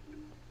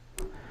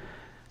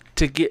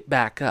to get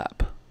back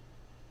up?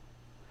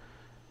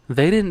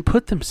 They didn't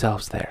put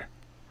themselves there.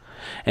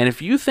 And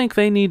if you think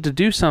they need to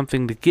do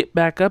something to get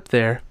back up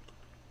there,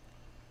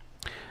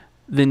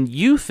 then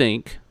you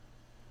think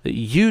that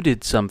you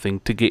did something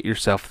to get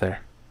yourself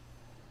there.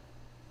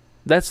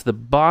 That's the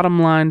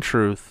bottom line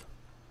truth.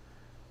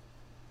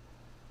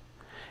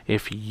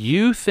 If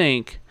you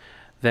think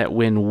that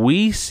when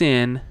we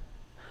sin,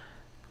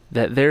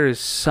 that there is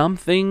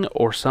something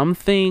or some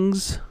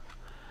things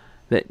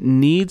that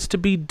needs to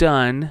be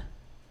done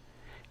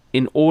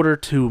in order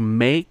to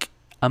make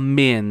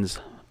amends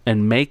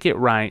and make it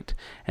right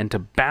and to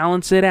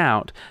balance it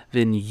out,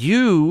 then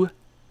you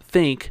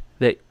think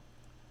that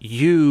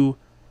you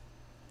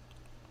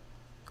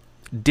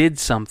did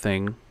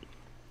something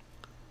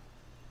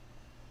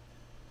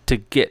to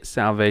get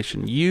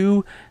salvation.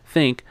 You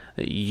think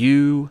that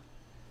you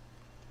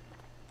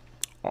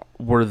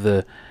were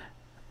the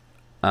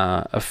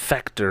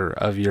effector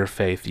of your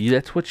faith.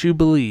 That's what you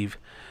believe.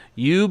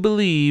 You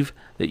believe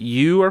that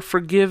you are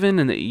forgiven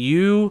and that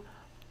you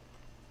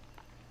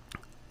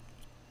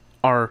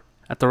are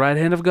at the right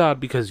hand of God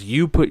because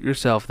you put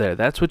yourself there.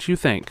 That's what you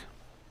think.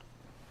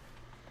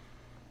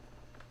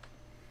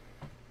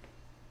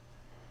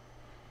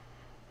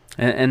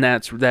 And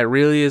that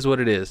really is what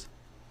it is.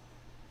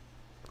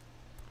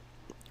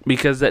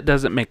 Because that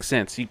doesn't make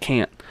sense. You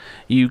can't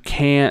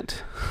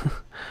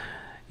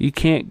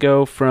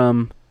go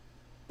from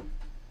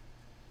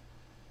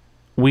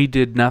we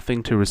did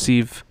nothing to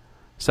receive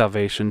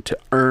salvation to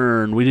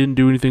earn. We didn't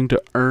do anything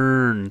to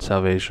earn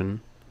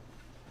salvation.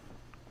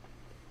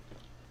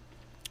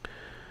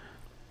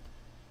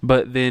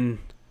 But then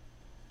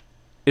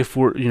if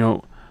we're,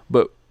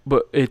 but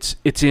it's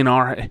in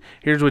our,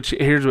 here's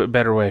what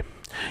better way.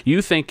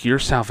 You think your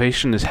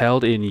salvation is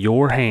held in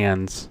your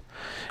hands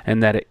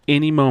and that at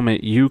any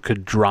moment you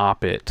could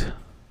drop it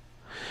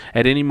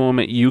At any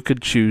moment, you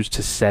could choose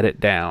to set it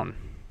down.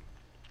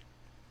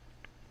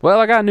 Well,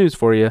 I got news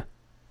for you.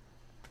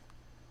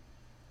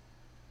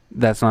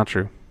 That's not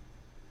true.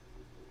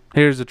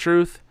 Here's the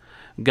truth.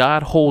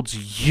 God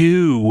holds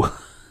you.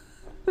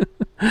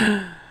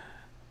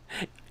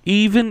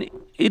 Even,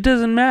 it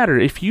doesn't matter.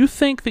 If you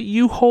think that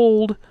you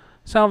hold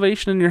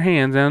salvation in your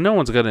hands, and no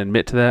one's going to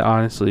admit to that,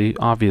 honestly,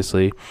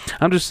 obviously.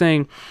 I'm just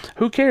saying,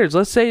 who cares?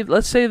 Let's say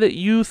that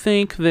you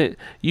think that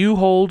you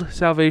hold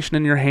salvation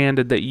in your hand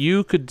and that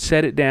you could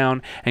set it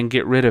down and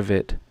get rid of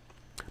it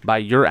by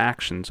your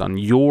actions, on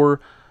your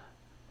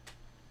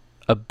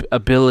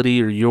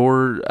ability or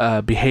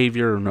your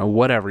behavior or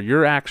whatever.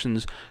 Your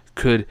actions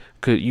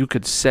you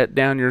could set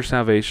down your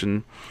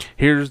salvation.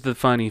 Here's the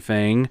funny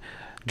thing.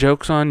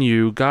 Joke's on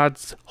you.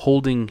 God's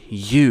holding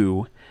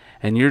you,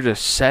 and you're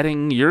just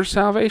setting your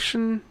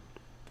salvation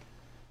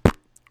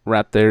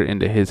right there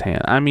into his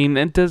hand. I mean,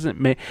 it doesn't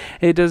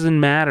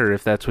matter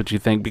if that's what you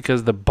think,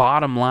 because the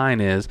bottom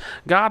line is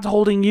God's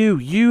holding you.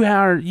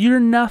 You're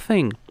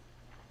nothing.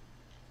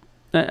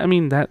 I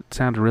mean, that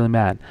sounds really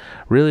bad.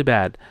 Really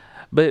bad.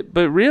 But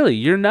really,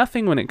 you're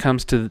nothing when it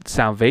comes to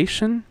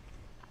salvation.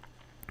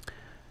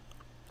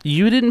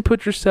 You didn't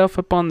put yourself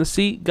up on the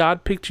seat.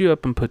 God picked you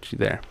up and put you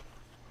there.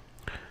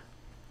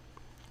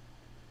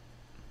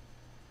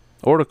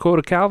 Or to quote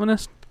a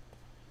Calvinist,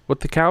 what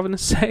the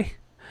Calvinists say,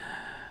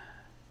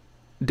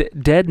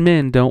 dead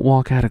men don't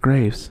walk out of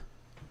graves.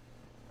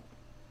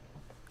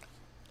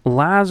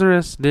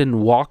 Lazarus didn't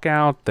walk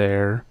out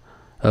there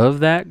of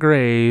that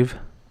grave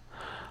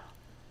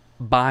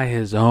by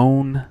his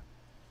own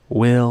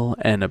will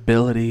and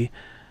ability.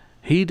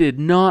 He did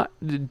not.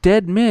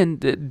 Dead men,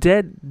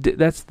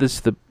 that's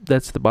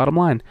the bottom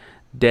line.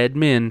 Dead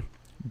men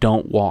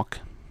don't walk.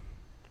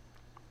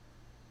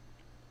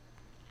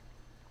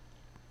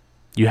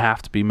 You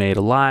have to be made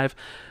alive,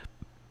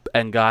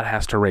 and God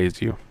has to raise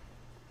you.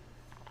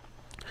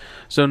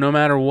 So no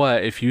matter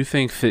what, if you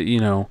think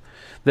that,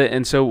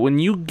 and so when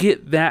you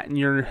get that in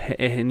your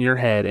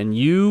head, and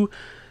you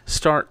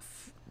start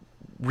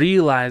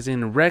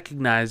realizing,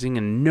 recognizing,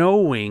 and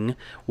knowing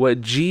what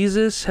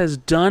Jesus has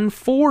done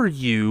for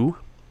you,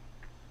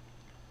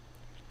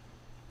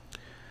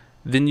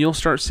 then you'll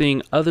start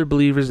seeing other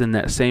believers in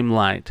that same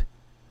light,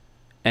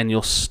 and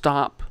you'll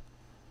stop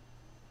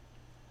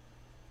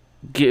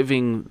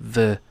giving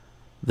the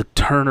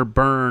turn or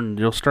burn.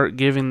 You'll stop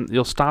giving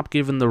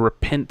the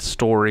repent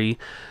story,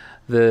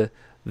 the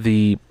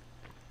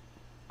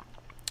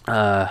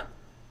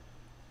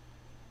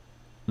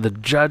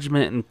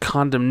judgment and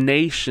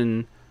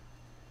condemnation,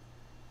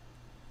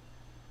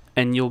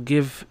 and you'll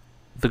give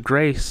the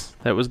grace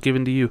that was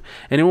given to you.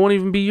 And it won't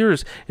even be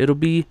yours. It'll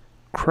be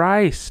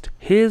Christ,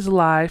 his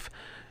life.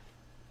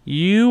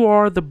 You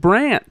are the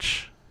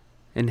branch,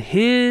 and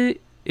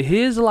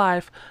his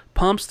life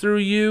pumps through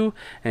you,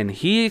 and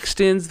he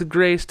extends the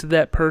grace to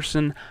that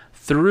person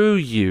through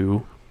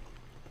you,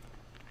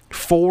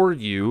 for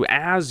you,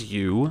 as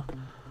you.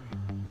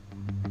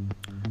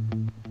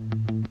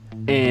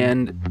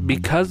 And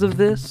because of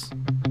this,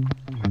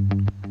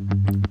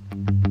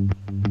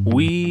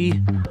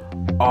 we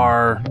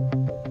are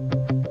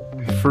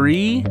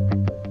free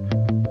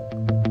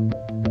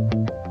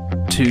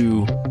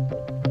to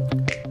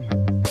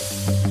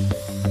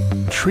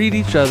treat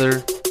each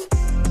other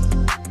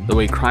the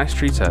way Christ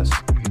treats us.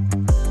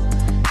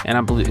 And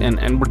I believe,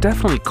 and we're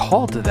definitely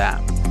called to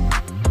that.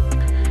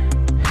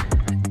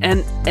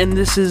 And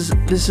this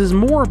is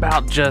more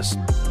about just,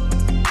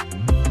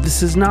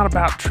 this is not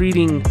about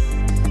treating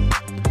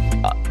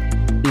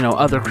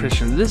other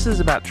Christians. This is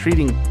about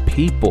treating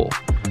people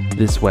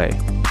this way.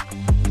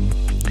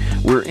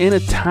 We're in a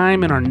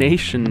time in our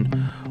nation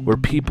where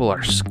people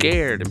are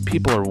scared and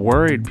people are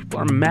worried, people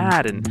are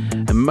mad,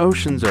 and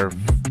emotions are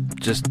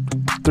just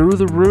through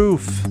the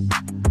roof.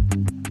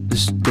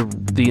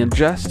 The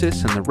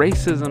injustice and the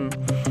racism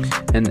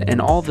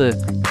and all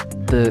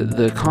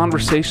the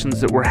conversations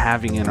that we're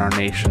having in our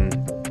nation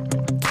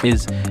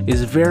is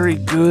very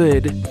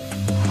good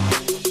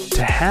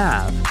to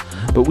have,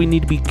 but we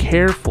need to be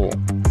careful.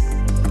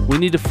 We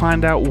need to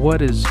find out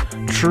what is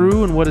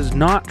true and what is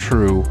not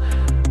true.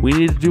 We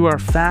need to do our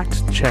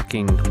fact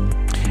checking,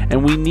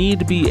 and we need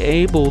to be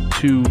able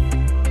to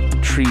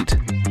treat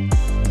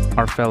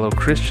our fellow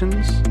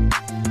Christians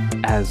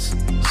as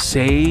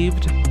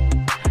saved,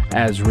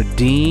 as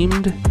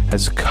redeemed,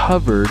 as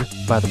covered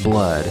by the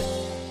blood.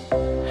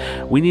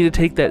 We need to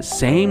take that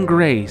same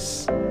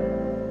grace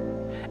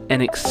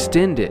and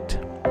extend it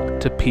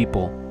to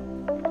people.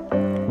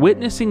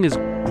 Witnessing is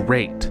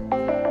great.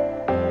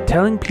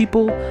 Telling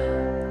people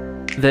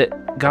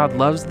that God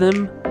loves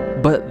them,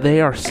 but they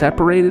are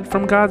separated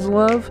from God's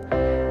love,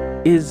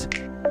 is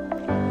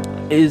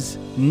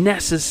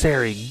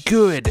necessary,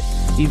 good.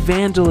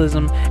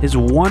 Evangelism is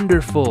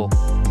wonderful.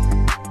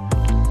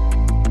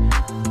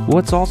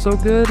 What's also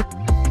good?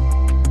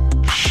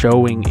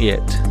 Showing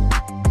it.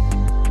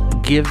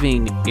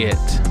 Giving it.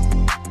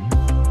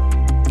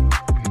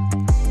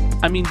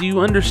 I mean, do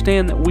you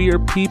understand that we are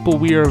people,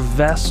 we are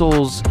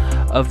vessels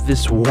of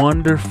this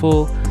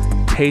wonderful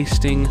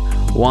tasting,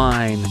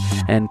 wine,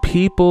 and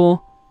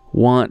people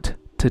want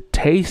to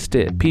taste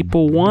it.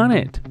 People want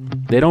it.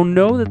 They don't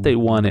know that they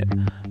want it,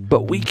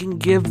 but we can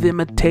give them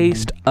a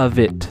taste of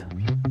it.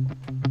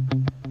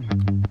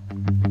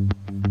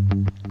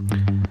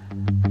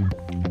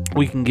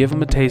 We can give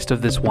them a taste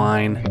of this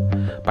wine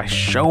by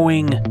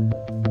showing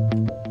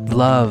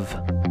love.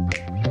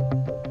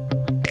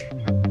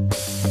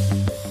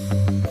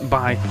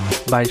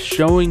 By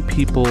showing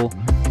people,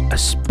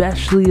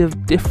 especially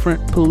of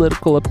different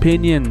political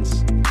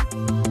opinions.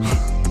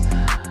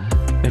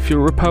 If you're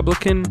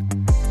Republican,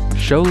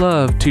 show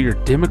love to your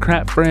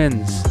Democrat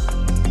friends.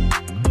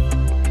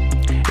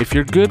 If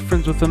you're good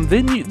friends with them,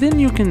 then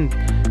you can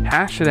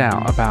hash it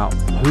out about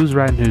who's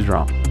right and who's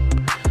wrong.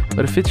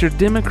 But if it's your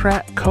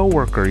Democrat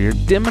coworker, your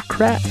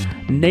Democrat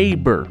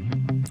neighbor,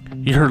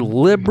 your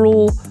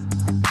liberal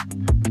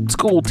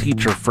school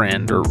teacher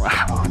friend, or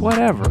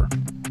whatever,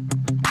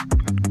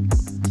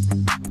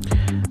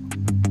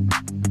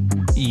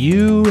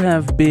 you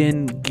have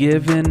been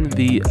given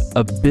the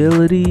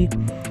ability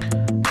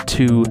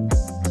to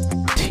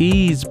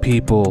tease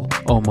people,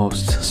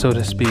 almost, so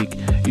to speak.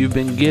 You've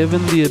been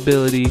given the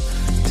ability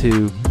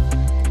to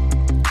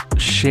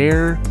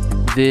share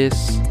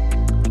this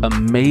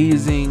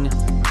amazing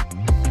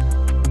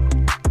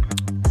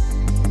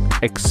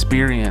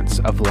experience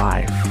of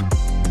life.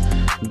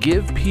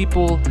 Give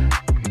people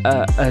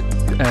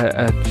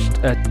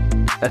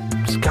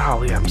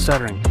golly, I'm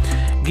stuttering.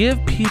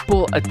 Give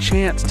people a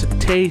chance to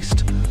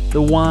taste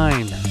the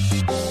wine.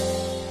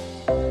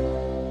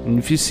 And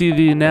if you see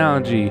the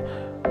analogy,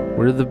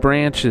 we're the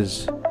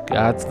branches,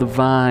 God's the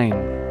vine,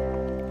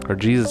 or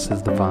Jesus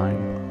is the vine,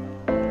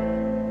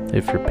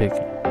 if you're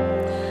picky.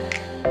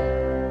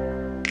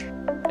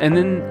 And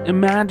then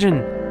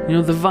imagine,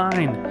 the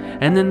vine,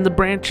 and then the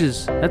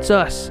branches, that's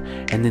us,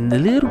 and then the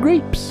little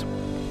grapes,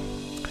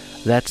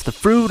 that's the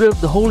fruit of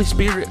the Holy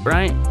Spirit,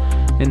 right?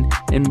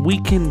 And we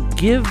can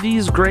give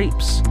these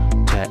grapes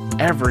to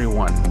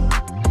everyone.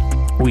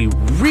 We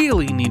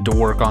really need to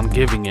work on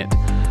giving it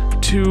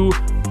to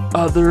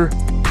other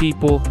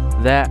people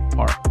that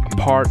are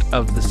part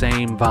of the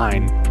same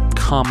vine.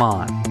 Come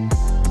on.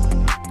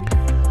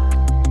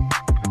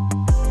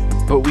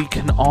 But we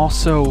can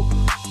also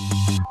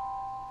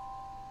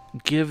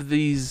give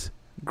these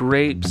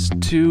grapes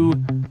to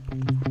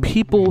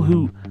people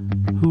who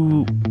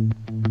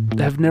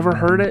have never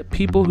heard it,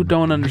 people who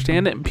don't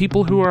understand it, and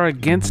people who are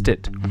against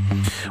it.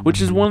 Which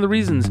is one of the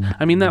reasons.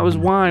 That was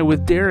why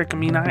with Derek,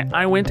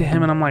 I went to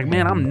him and I'm like,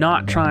 man, I'm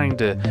not trying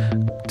to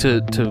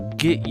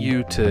get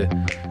you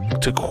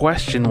to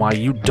question why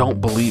you don't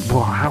believe.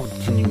 Well, how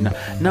can you not?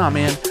 No,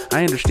 man,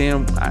 I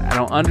understand. I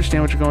don't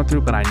understand what you're going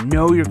through, but I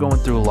know you're going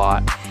through a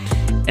lot.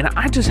 And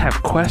I just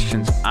have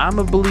questions. I'm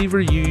a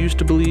believer. You used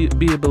to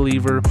be a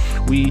believer.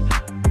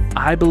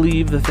 I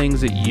believe the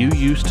things that you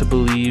used to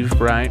believe,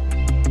 right?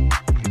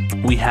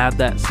 We have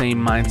that same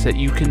mindset.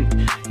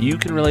 You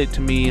can relate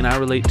to me and I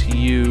relate to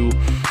you.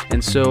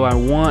 And so I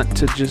want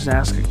to just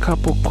ask a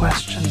couple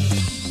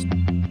questions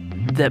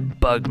that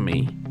bug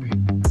me.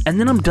 And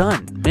then I'm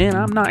done. Man,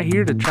 I'm not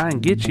here to try and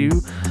get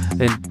you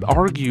and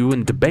argue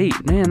and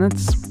debate. Man,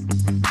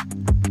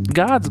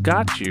 God's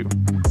got you.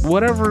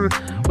 Whatever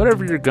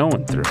you're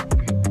going through.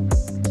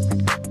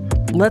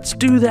 Let's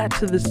do that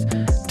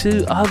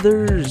to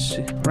others,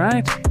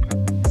 right?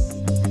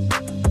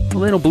 Well,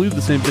 they don't believe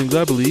the same things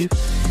I believe.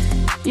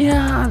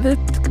 Yeah,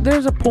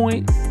 there's a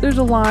point, there's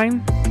a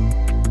line,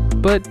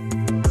 but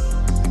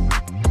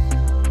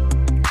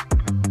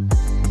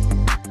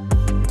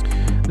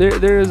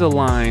there is a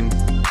line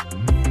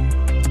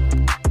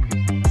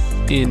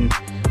in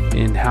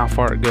how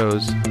far it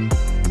goes.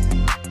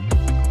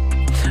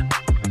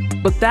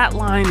 But that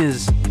line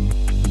is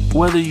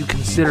whether you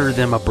consider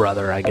them a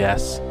brother, I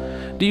guess.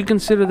 Do you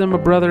consider them a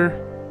brother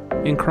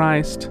in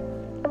Christ?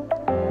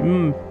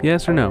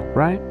 Yes or no,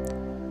 right?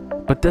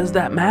 But does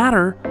that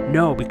matter?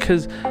 No,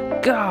 because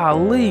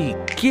golly,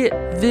 get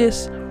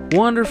this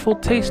wonderful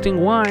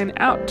tasting wine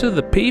out to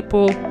the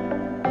people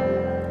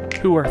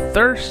who are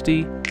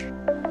thirsty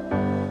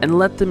and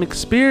let them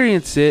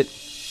experience it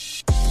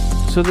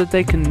so that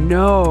they can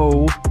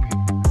know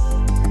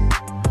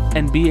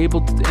and be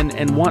able to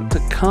and want to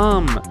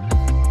come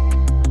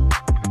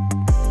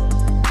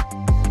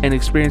and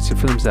experience it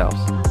for themselves.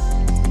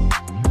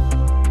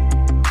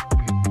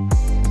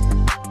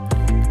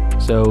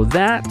 So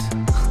that's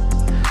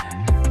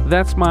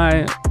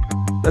my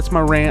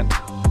rant.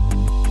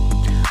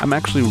 I'm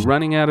actually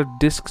running out of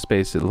disk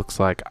space, it looks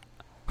like.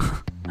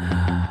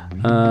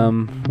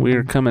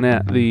 We're coming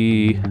at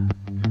the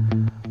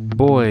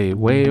way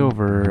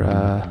over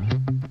a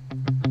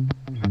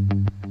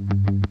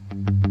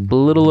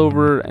little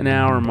over an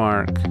hour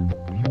mark.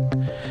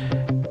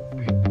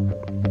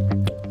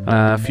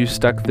 If you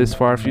stuck this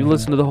far, if you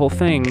listened to the whole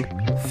thing,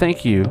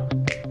 thank you.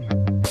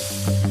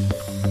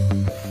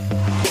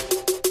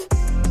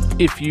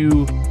 If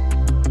you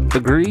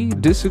agree,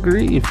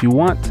 disagree, if you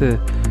want to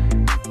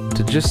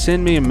just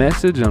send me a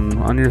message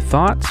on your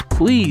thoughts,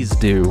 please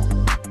do.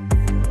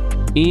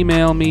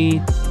 Email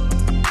me.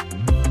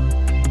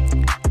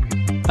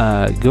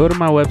 go to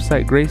my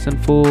website, Grace in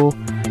Full.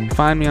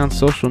 Find me on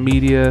social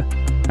media.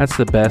 That's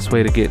the best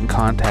way to get in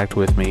contact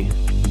with me.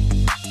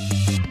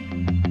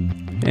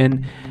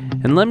 And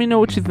let me know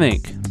what you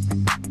think.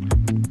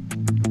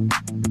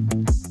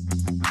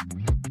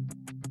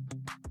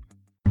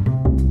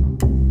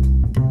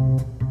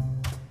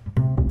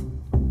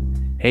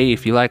 Hey,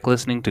 if you like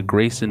listening to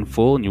Grace in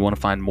Full and you want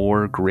to find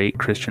more great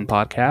Christian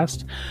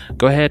podcasts,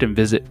 go ahead and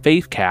visit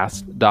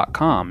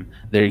faithcast.com.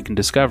 There you can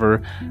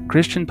discover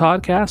Christian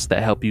podcasts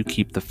that help you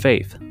keep the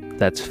faith.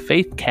 That's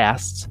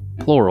faithcasts,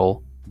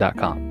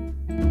 plural.com.